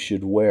 what you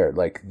should wear.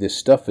 Like, this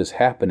stuff is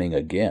happening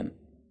again.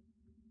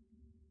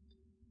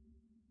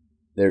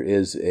 There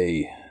is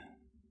a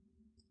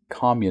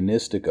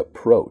communistic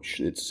approach,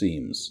 it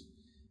seems,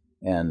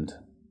 and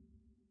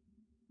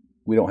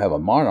we don't have a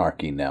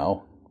monarchy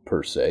now,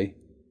 per se,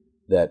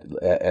 that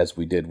as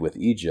we did with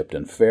Egypt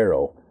and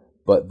Pharaoh,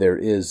 but there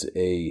is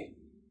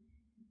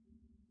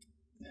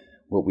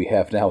what we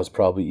have now is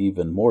probably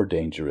even more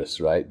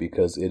dangerous, right?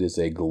 Because it is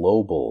a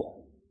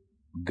global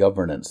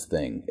governance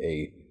thing.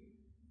 A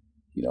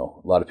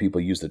lot of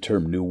people use the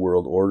term New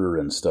World Order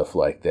and stuff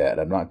like that.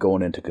 I'm not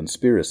going into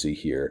conspiracy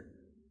here.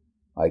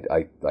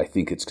 I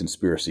think it's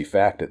conspiracy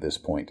fact at this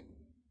point.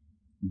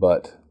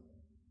 But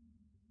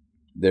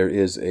there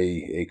is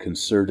a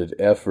concerted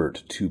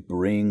effort to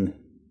bring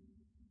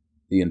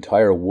the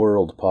entire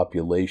world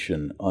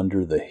population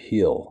under the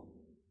heel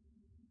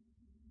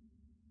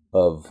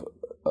of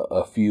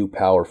a few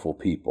powerful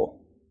people.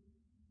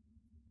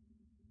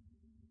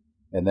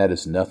 And that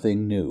is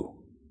nothing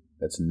new.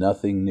 That's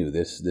nothing new.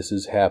 This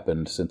has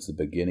happened since the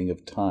beginning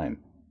of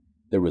time.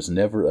 There was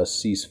never a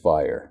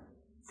ceasefire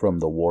from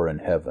the war in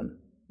heaven.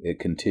 It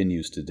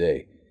continues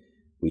today.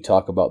 We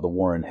talk about the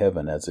war in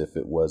heaven as if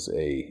it was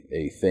a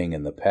thing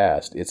in the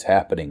past. It's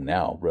happening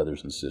now,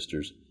 brothers and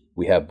sisters.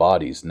 We have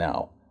bodies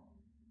now.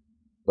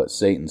 But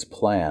Satan's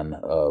plan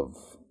of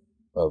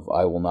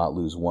I will not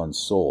lose one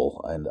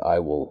soul, and I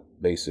will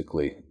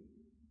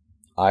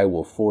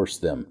force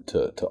them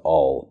to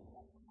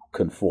all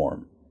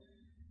conform.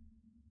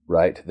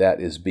 Right?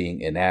 That is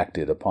being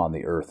enacted upon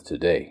the earth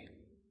today.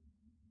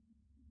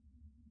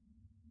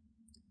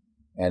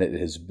 And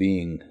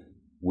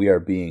we are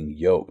being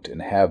yoked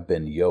and have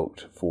been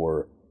yoked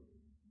for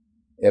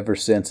ever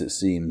since, it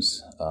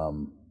seems,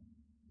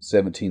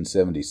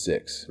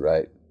 1776,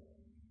 right?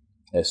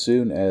 As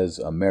soon as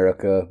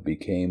America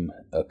became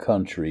a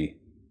country,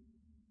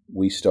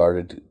 we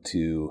started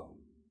to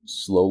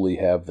slowly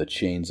have the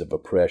chains of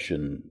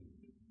oppression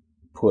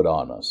put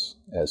on us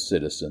as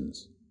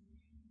citizens,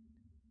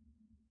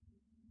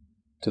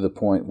 to the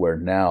point where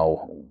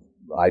now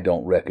I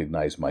don't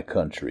recognize my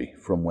country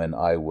from when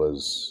I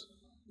was,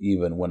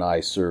 even when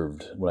I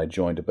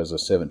joined up as a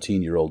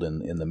 17-year-old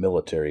in the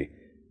military.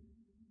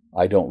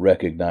 I don't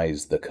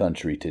recognize the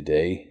country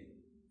today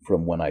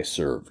from when I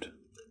served.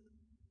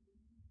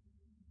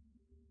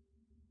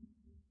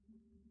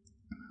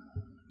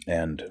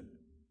 And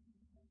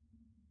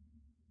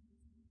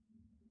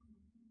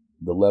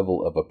the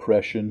level of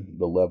oppression,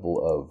 the level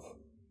of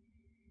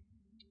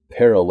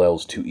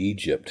parallels to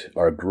Egypt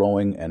are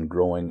growing and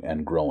growing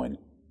and growing.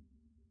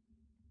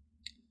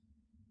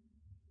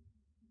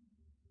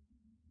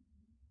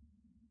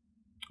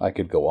 I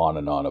could go on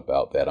and on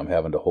about that. I'm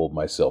having to hold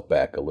myself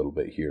back a little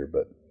bit here,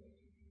 but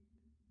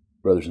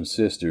brothers and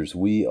sisters,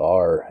 we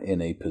are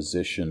in a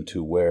position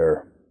to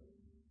where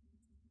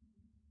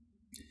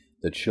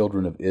the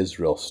children of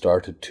Israel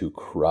started to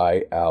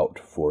cry out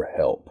for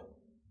help.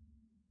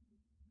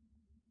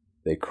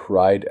 They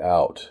cried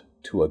out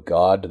to a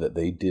God that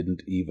they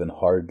didn't even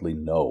hardly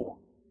know,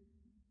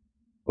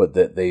 but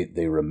that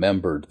they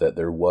remembered that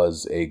there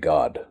was a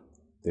God.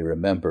 They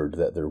remembered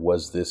that there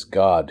was this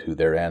God who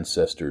their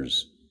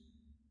ancestors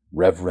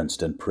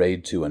reverenced and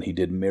prayed to, and he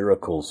did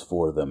miracles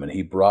for them, and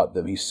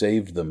he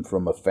saved them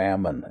from a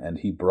famine, and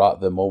he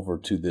brought them over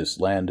to this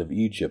land of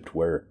Egypt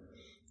where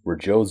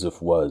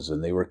Joseph was,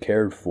 and they were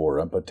cared for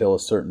up until a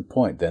certain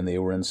point. Then they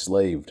were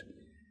enslaved,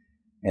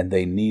 and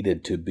they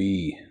needed to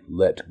be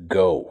let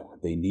go.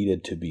 They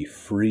needed to be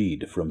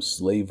freed from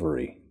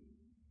slavery.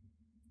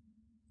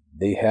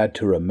 They had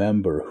to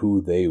remember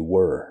who they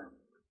were,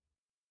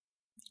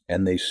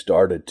 and they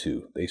started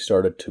to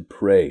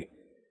pray.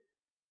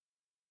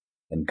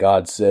 And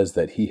God says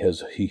that he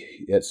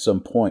at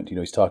some point,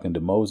 he's talking to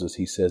Moses,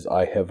 he says,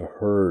 I have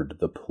heard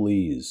the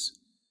pleas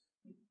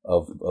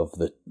of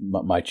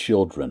my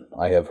children.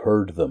 I have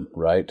heard them,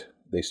 right?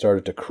 They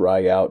started to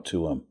cry out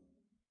to him.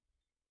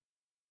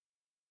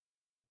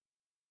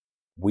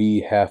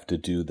 We have to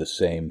do the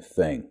same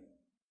thing.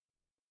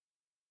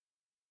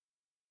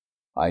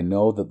 I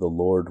know that the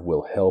Lord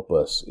will help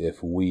us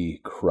if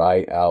we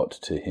cry out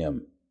to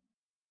him.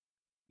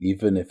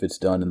 Even if it's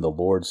done in the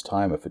Lord's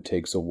time, if it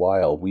takes a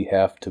while, we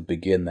have to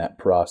begin that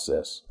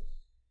process.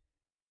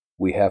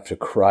 We have to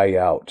cry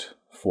out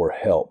for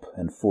help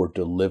and for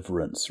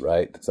deliverance,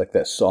 right? It's like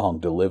that song,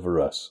 Deliver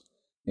Us.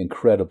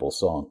 Incredible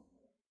song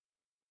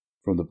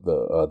from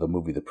the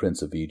movie The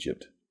Prince of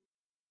Egypt.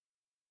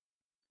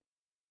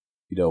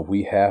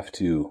 We have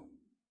to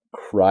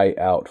cry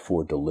out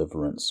for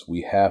deliverance.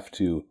 We have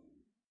to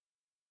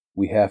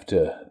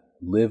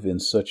live in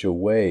such a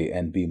way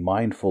and be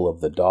mindful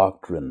of the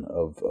doctrine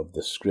of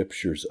the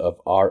scriptures,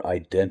 of our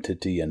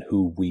identity and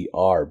who we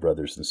are,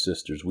 brothers and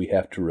sisters. We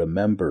have to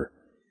remember,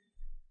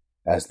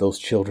 as those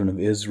children of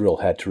Israel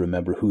had to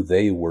remember who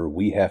they were,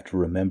 we have to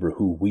remember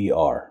who we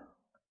are.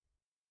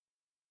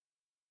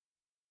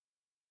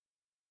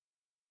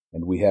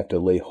 And we have to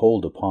lay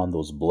hold upon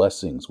those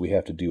blessings. We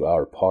have to do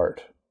our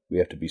part. We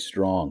have to be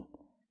strong.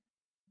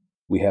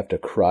 We have to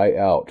cry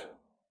out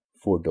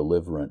for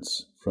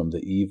deliverance from the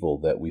evil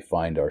that we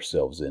find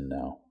ourselves in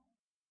now.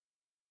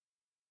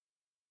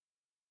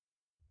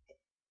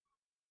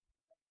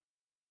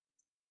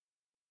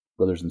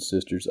 Brothers and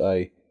sisters,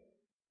 I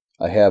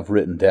have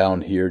written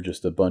down here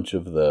just a bunch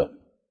of the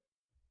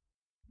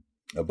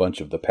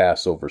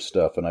Passover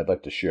stuff, and I'd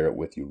like to share it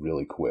with you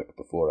really quick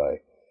before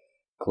I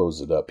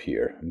close it up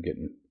here.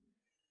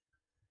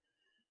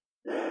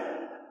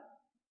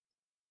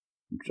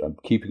 I'm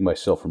keeping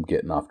myself from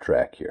getting off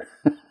track here.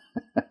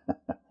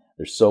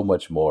 There's so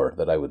much more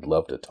that I would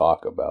love to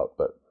talk about,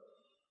 but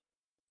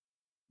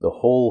the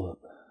whole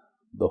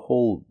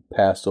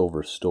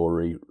Passover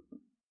story,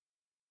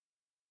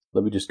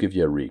 let me just give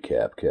you a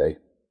recap, okay?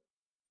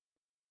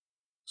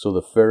 So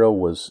the Pharaoh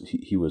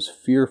was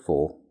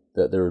fearful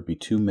that there would be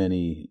too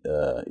many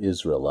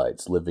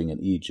Israelites living in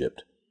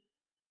Egypt.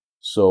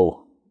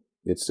 So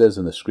it says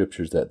in the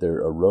scriptures that there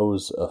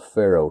arose a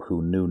Pharaoh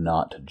who knew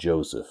not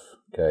Joseph,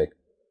 okay?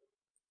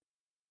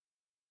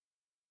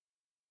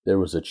 there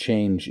was a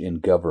change in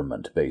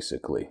government,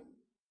 basically.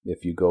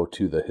 If you go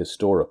to the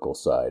historical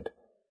side,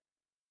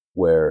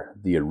 where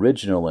the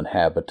original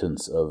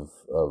inhabitants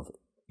of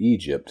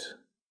Egypt,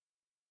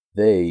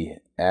 they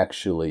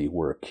actually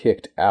were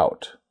kicked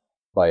out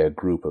by a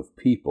group of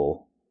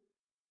people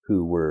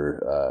who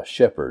were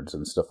shepherds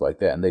and stuff like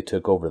that, and they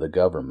took over the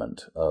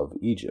government of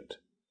Egypt.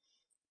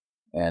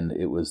 And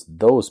it was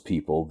those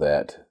people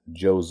that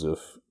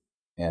Joseph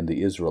and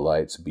the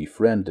Israelites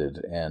befriended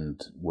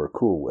and were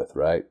cool with,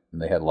 right?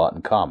 And they had a lot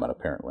in common,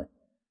 apparently.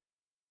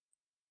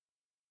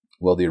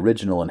 Well, the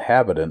original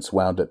inhabitants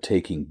wound up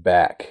taking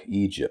back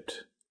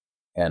Egypt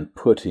and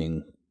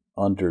putting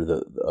under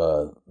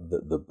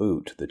the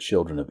boot the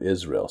children of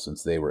Israel,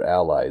 since they were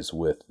allies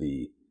with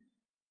the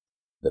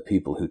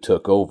people who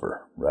took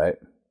over, right?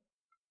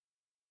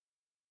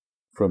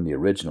 From the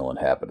original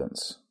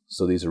inhabitants.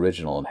 So these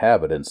original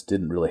inhabitants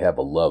didn't really have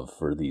a love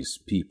for these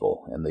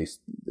people, and they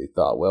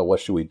thought, well,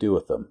 what should we do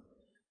with them?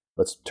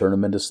 Let's turn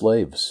them into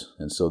slaves.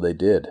 And so they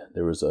did.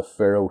 There was a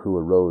Pharaoh who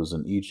arose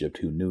in Egypt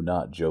who knew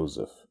not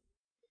Joseph.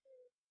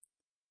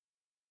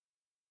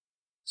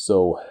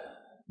 So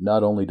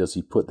not only does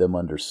he put them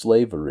under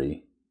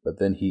slavery, but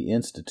then he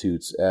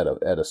institutes at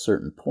a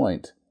certain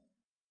point,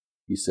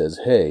 he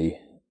says, hey,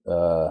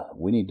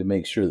 we need to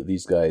make sure that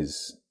these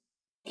guys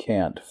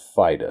can't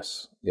fight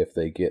us if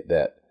they get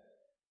that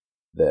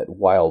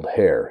wild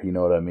hair, you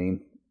know what I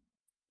mean?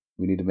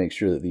 We need to make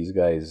sure that these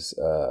guys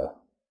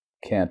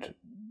can't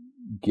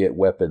get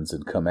weapons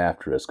and come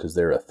after us, because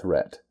they're a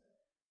threat.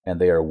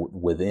 And they are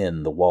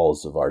within the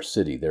walls of our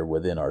city. They're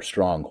within our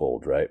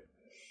stronghold, right?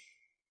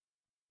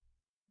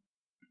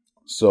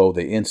 So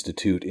they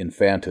institute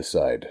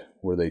infanticide,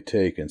 where they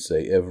take and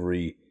say,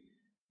 every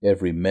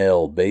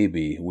male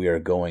baby we are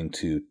going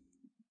to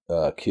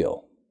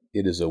kill.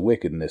 It is a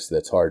wickedness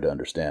that's hard to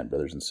understand,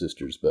 brothers and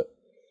sisters, but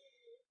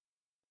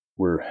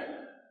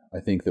I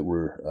think that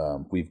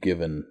we've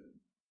given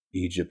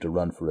Egypt a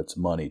run for its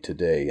money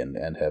today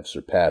and have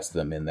surpassed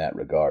them in that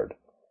regard.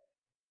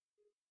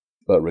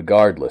 But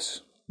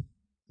regardless,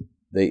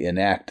 they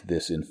enact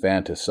this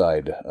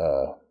infanticide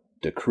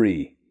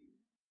decree,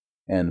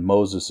 and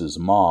Moses'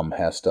 mom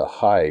has to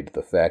hide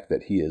the fact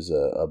that he is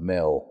a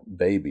male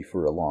baby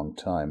for a long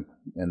time,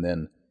 and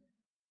then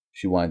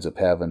she winds up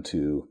having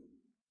to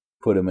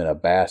put him in a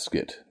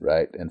basket,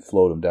 right, and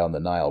float him down the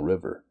Nile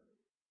River,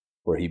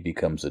 where he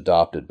becomes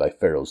adopted by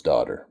Pharaoh's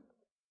daughter.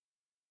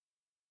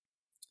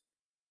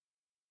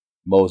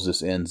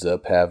 Moses ends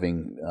up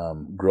having,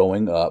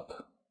 growing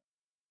up,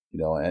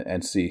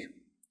 and see,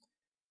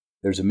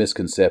 there's a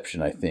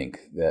misconception, I think,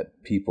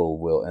 that people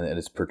will, and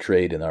it's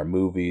portrayed in our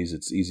movies,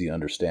 it's easy to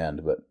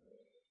understand, but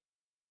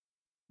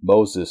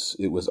Moses,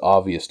 it was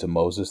obvious to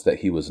Moses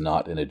that he was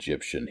not an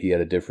Egyptian. He had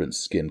a different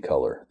skin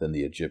color than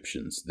the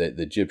Egyptians. The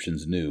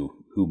Egyptians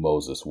knew who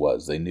Moses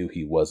was. They knew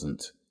he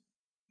wasn't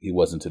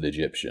an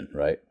Egyptian,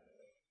 right?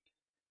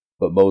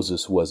 But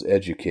Moses was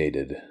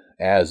educated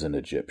as an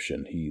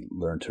Egyptian. He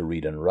learned to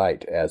read and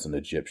write as an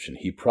Egyptian.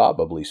 He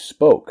probably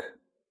spoke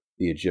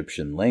the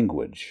Egyptian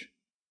language,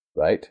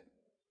 right?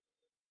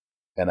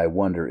 And I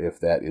wonder if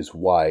that is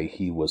why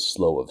he was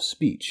slow of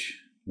speech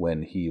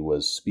when he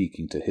was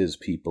speaking to his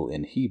people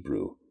in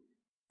Hebrew.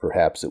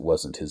 Perhaps it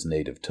wasn't his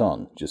native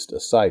tongue, just a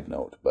side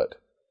note,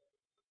 but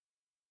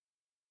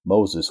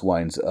Moses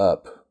winds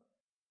up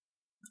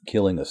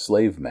killing a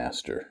slave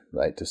master,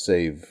 right, to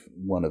save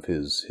one of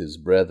his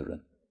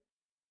brethren.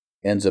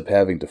 Ends up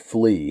having to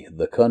flee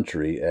the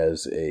country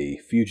as a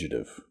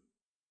fugitive,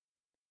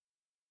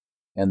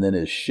 and then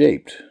is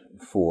shaped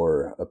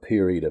for a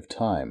period of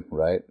time,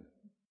 right?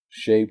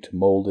 Shaped,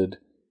 molded.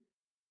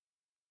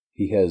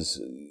 He has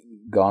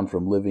gone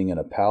from living in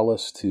a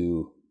palace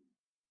to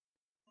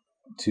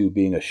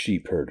being a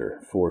sheep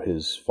herder for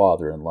his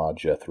father-in-law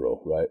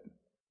Jethro, right?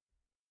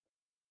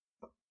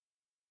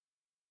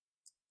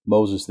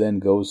 Moses then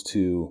goes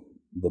to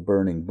the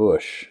burning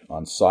bush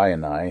on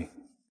Sinai,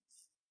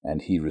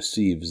 and he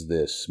receives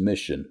this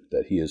mission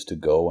that he is to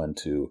go and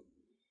to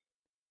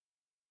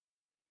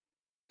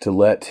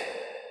let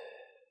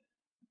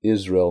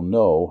Israel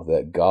know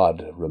that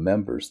God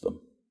remembers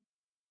them,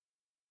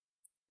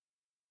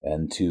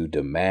 and to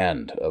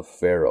demand of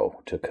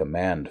Pharaoh, to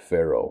command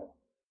Pharaoh,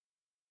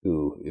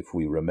 who, if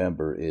we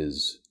remember,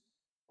 is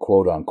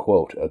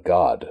quote-unquote a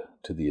god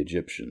to the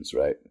Egyptians,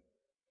 right?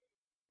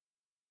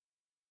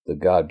 The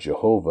God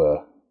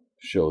Jehovah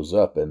shows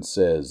up and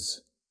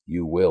says,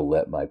 "You will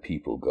let my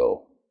people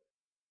go."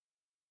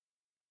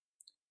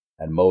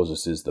 And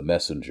Moses is the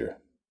messenger.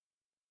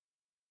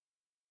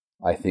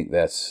 I think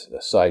that's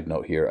a side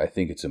note here. I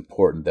think it's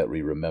important that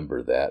we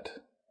remember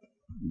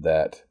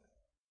that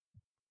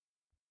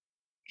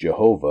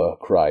Jehovah,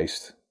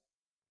 Christ,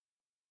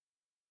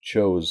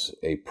 chose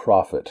a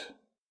prophet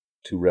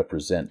to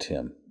represent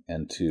him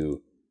and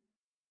to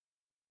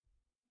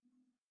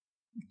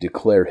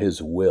declare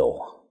his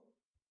will,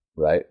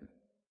 right?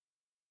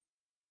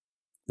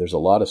 There's a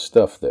lot of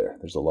stuff there.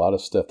 There's a lot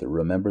of stuff there.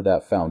 Remember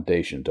that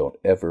foundation. Don't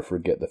ever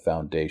forget the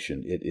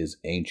foundation. It is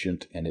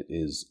ancient and it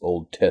is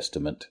Old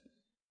Testament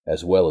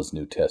as well as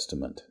New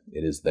Testament.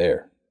 It is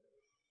there.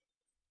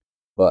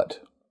 But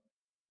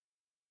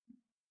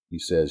he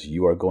says,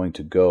 you are going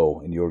to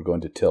go and you are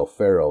going to tell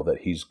Pharaoh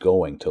that he's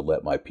going to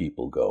let my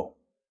people go.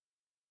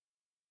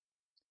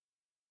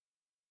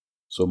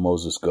 So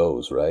Moses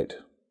goes, right?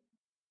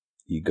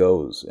 He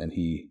goes and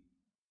he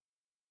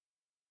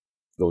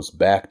goes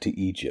back to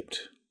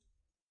Egypt.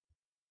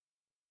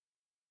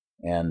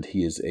 And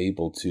he is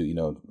able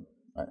to,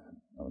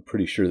 I'm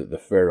pretty sure that the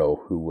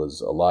Pharaoh who was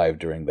alive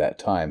during that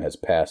time has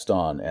passed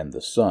on and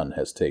the son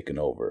has taken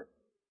over,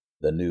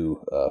 the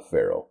new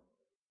Pharaoh.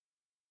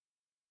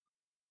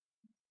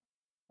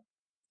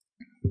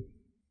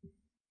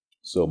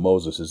 So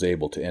Moses is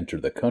able to enter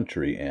the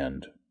country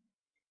and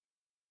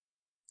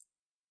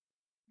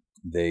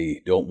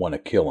they don't want to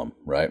kill him,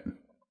 right?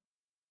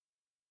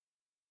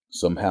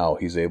 Somehow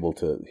he was able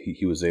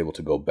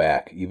to go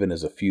back, even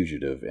as a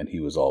fugitive, and he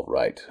was all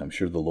right. I'm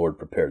sure the Lord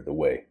prepared the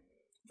way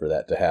for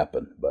that to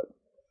happen, but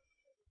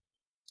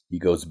he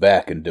goes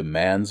back and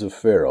demands of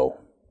Pharaoh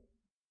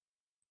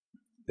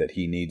that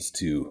he needs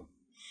to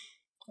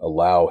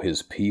allow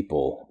his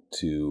people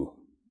to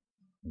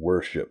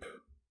worship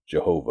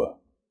Jehovah.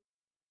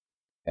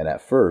 And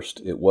at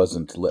first, it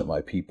wasn't to let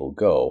my people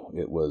go.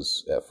 It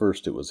was,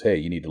 hey,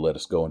 you need to let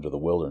us go into the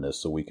wilderness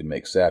so we can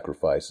make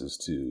sacrifices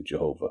to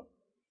Jehovah.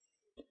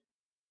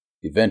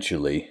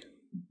 Eventually,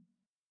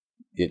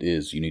 it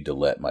is, you need to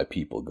let my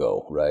people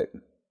go, right?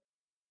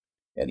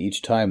 And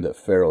each time that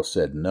Pharaoh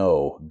said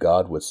no,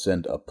 God would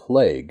send a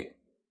plague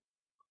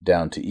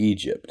down to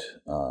Egypt.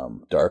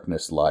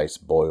 Darkness, lice,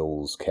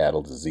 boils,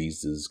 cattle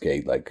diseases,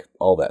 like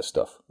all that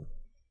stuff.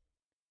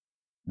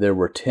 There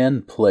were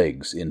 10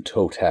 plagues in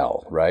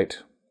total, right?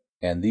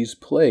 And these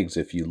plagues,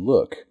 if you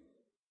look,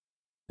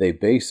 they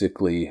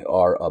basically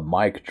are a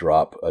mic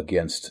drop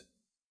against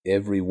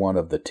every one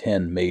of the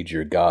 10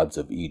 major gods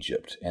of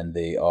Egypt. And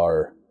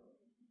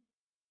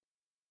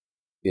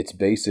it's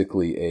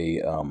basically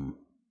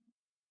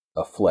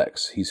a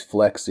flex. He's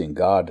flexing.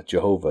 God,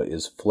 Jehovah,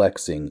 is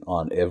flexing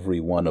on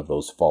every one of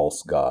those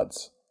false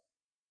gods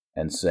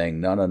and saying,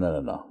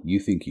 no. You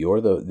think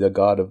you're the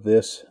God of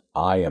this?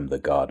 I am the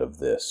God of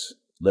this.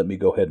 Let me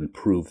go ahead and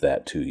prove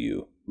that to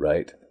you,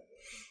 right?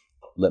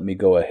 Let me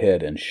go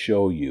ahead and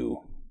show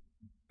you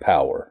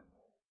power.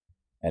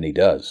 And he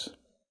does.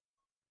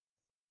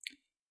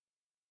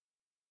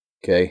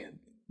 Okay,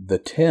 the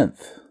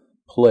 10th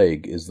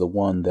plague is the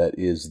one that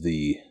is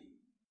the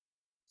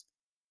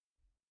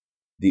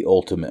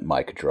ultimate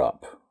mic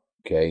drop.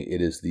 Okay,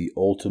 it is the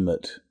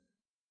ultimate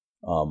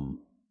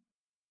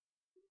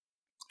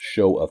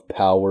show of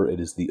power. It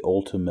is the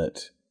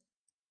ultimate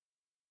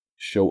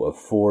show of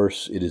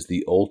force. It is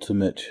the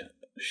ultimate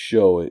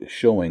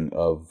showing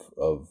of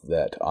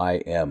that I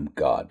am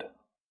God.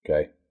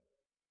 Okay.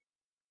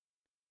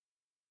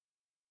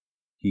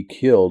 He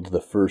killed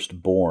the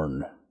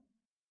firstborn.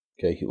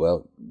 Okay, he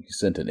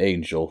sent an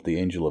angel, the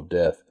angel of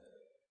death,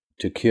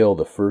 to kill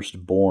the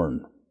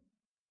firstborn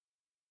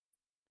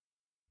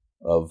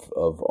of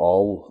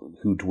all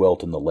who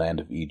dwelt in the land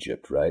of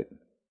Egypt, right?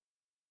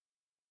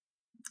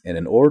 And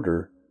in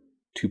order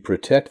to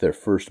protect their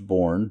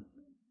firstborn,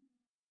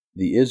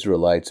 the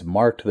Israelites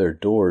marked their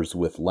doors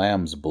with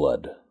lamb's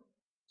blood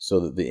so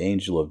that the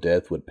angel of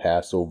death would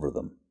pass over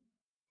them.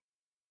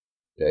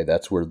 Okay,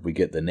 that's where we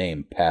get the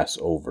name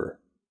Passover.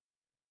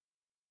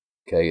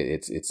 Okay,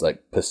 it's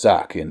like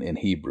Pesach in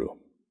Hebrew.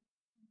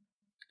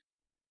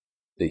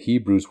 The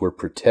Hebrews were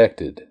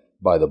protected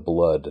by the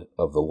blood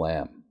of the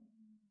lamb.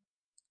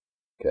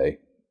 Okay,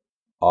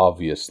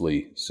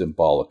 obviously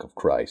symbolic of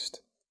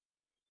Christ.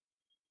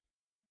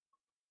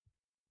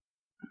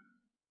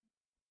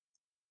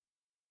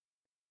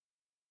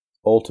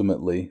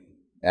 Ultimately,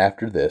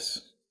 after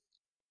this,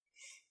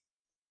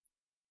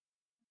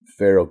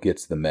 Pharaoh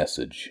gets the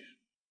message,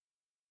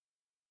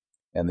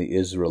 and the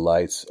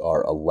Israelites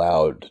are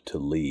allowed to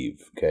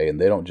leave, okay? And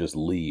they don't just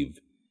leave,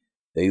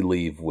 they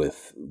leave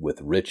with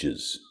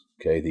riches,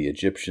 okay? The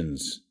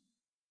Egyptians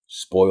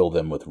spoil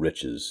them with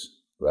riches,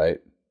 right?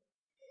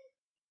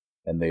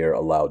 And they are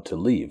allowed to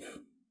leave.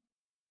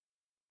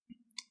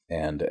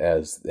 And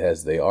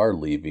as they are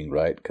leaving,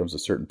 right, comes a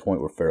certain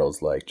point where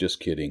Pharaoh's like, just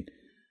kidding,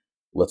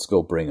 let's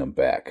go bring them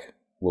back.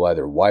 We'll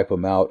either wipe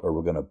them out or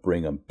we're going to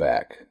bring them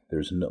back.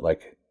 There's no,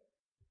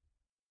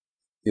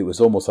 it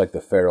was almost like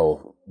the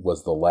Pharaoh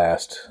was the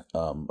last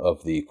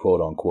of the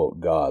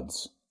quote-unquote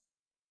gods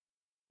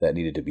that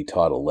needed to be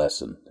taught a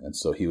lesson. And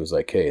so he was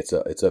like, hey,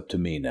 it's up to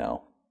me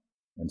now.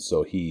 And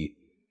so he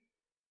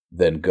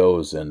then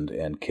goes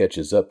and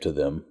catches up to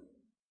them,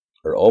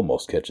 or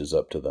almost catches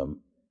up to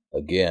them.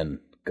 Again,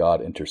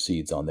 God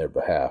intercedes on their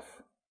behalf.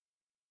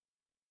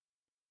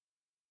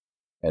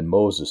 And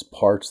Moses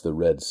parts the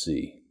Red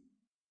Sea.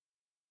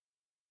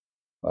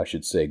 I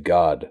should say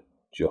God,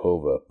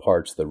 Jehovah,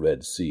 parts the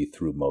Red Sea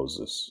through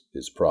Moses,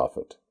 his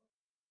prophet.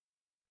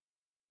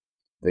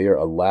 They are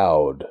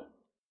allowed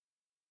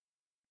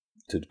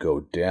to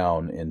go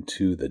down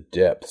into the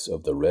depths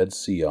of the Red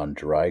Sea on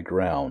dry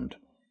ground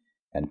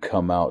and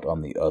come out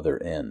on the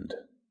other end.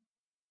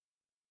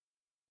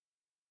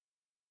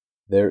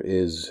 There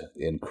is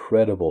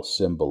incredible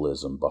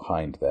symbolism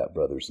behind that,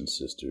 brothers and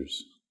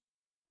sisters.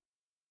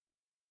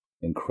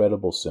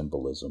 Incredible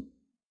symbolism.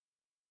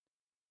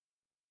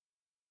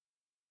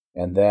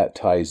 And that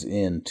ties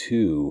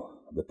into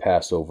the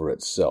Passover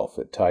itself.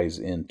 It ties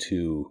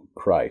into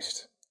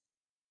Christ.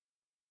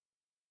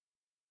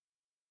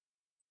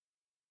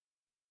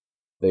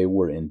 They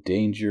were in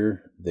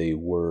danger. They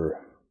were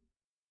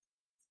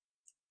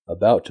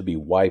about to be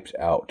wiped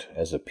out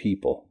as a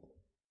people.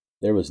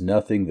 There was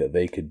nothing that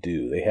they could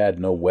do. They had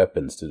no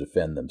weapons to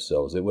defend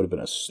themselves. It would have been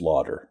a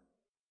slaughter.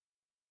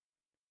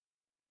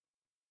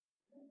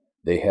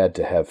 They had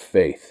to have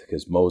faith,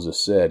 because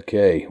Moses said,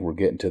 "Okay, we're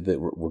going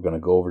to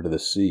go over to the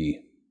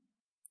sea."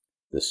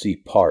 The sea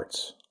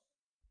parts.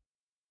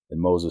 And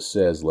Moses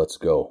says, "Let's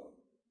go.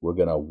 We're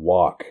going to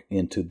walk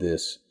into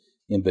this,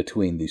 in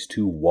between these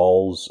two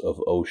walls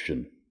of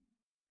ocean.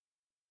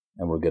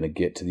 And we're going to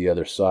get to the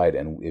other side.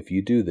 And if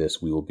you do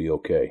this, we will be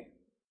okay."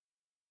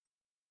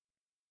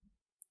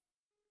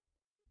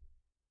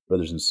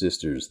 Brothers and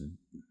sisters,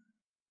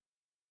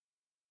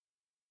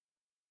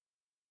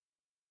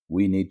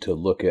 we need to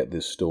look at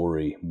this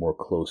story more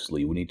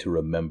closely. We need to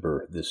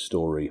remember this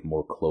story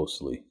more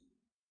closely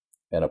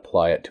and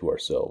apply it to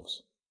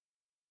ourselves.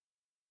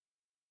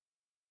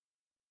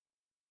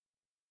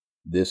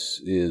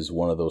 This is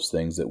one of those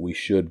things that we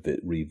should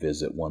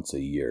revisit once a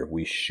year.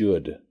 We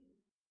should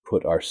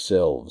put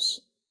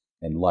ourselves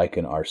and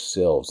liken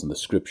ourselves and the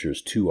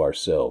scriptures to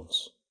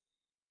ourselves.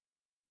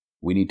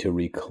 We need to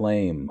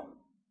reclaim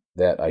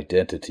that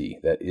identity,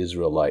 that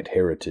Israelite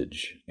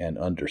heritage, and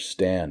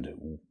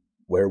understand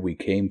where we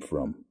came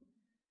from.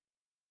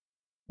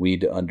 We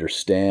need to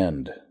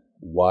understand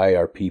why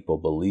our people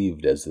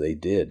believed as they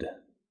did.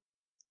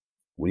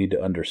 We need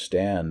to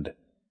understand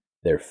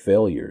their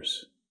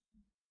failures.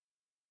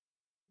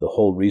 The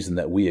whole reason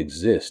that we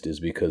exist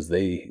is because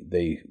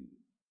they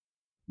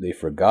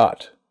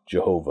forgot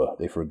Jehovah.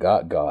 They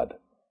forgot God.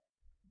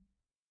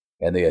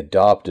 And they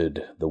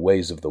adopted the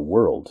ways of the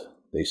world.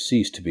 They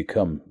ceased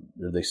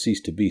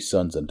to be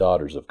sons and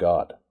daughters of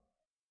God.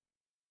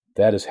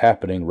 That is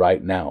happening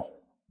right now.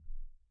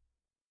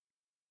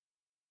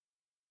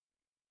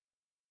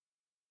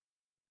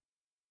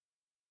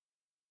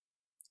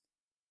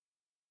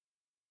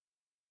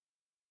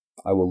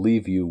 I will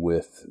leave you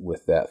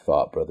with that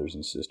thought, brothers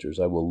and sisters.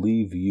 I will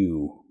leave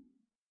you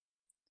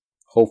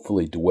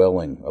hopefully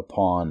dwelling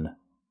upon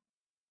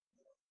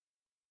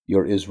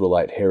your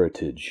Israelite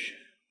heritage,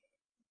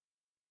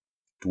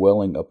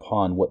 dwelling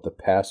upon what the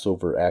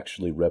Passover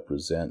actually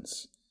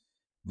represents,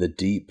 the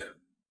deep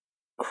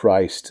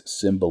Christ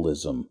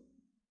symbolism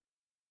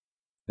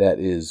that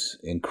is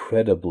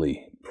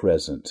incredibly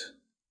present.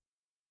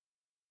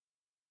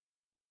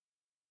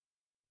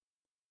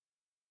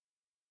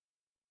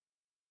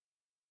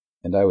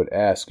 And I would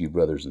ask you,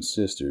 brothers and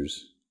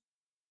sisters,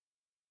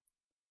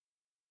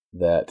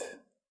 that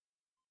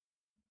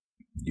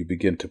you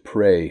begin to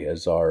pray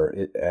as our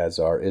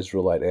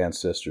Israelite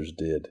ancestors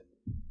did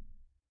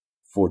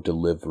for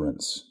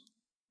deliverance.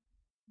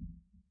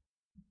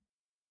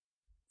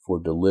 For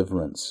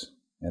deliverance,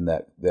 and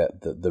that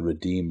the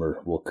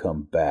Redeemer will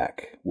come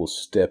back, will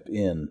step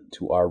in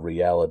to our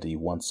reality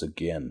once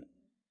again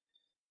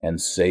and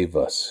save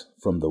us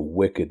from the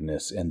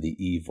wickedness and the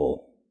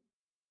evil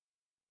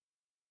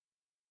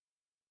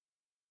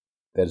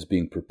that is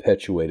being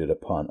perpetuated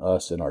upon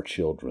us and our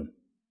children.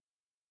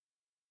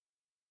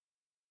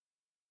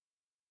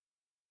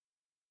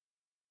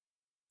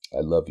 I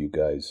love you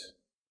guys.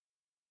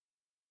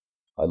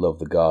 I love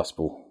the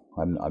gospel.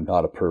 I'm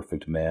not a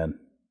perfect man.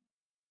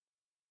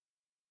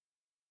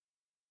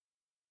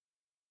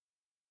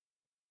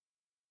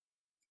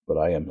 But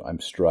I'm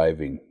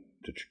striving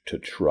to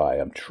try.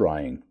 I'm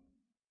trying.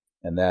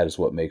 And that is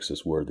what makes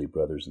us worthy,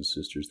 brothers and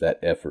sisters, that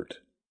effort.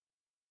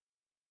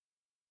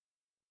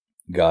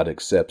 God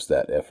accepts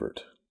that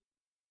effort.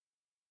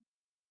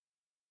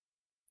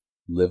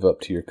 Live up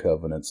to your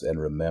covenants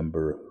and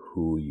remember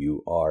who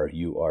you are.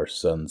 You are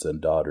sons and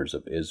daughters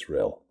of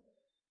Israel.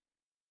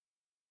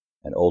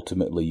 And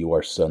ultimately, you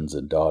are sons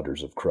and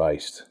daughters of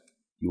Christ.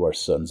 You are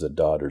sons and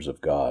daughters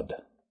of God.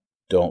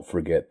 Don't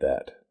forget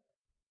that.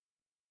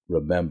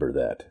 Remember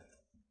that.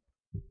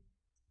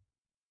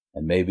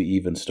 And maybe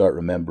even start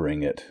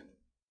remembering it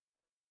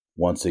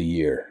once a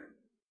year,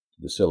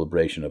 the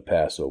celebration of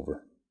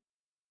Passover.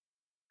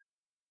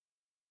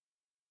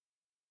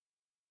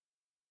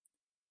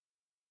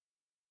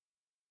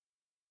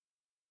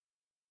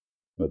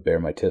 I'm going to bear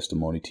my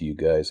testimony to you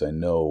guys. I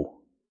know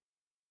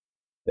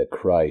that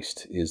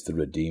Christ is the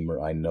Redeemer.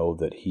 I know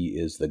that He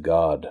is the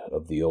God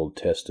of the Old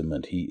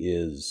Testament. He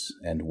is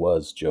and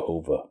was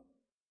Jehovah.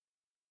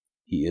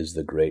 He is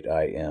the great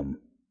I Am.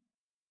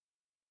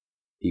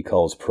 He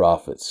calls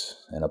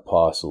prophets and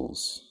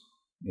apostles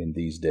in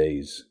these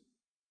days.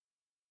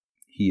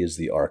 He is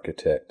the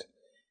architect.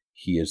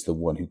 He is the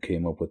one who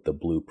came up with the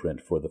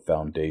blueprint for the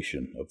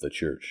foundation of the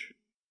church.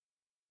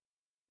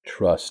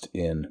 Trust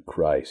in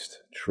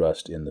Christ.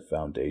 Trust in the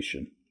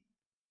foundation.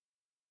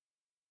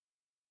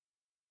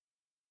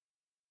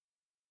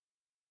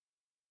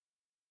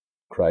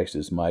 Christ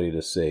is mighty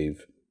to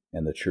save,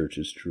 and the church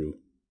is true.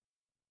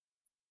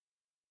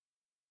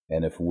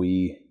 And if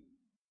we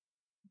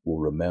will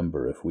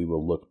remember, if we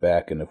will look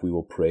back, and if we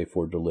will pray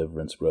for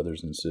deliverance,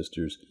 brothers and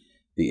sisters,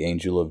 the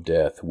angel of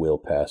death will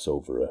pass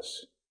over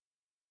us.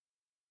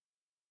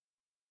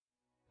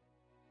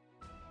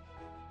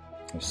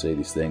 I say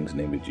these things in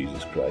the name of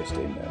Jesus Christ.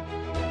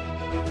 Amen.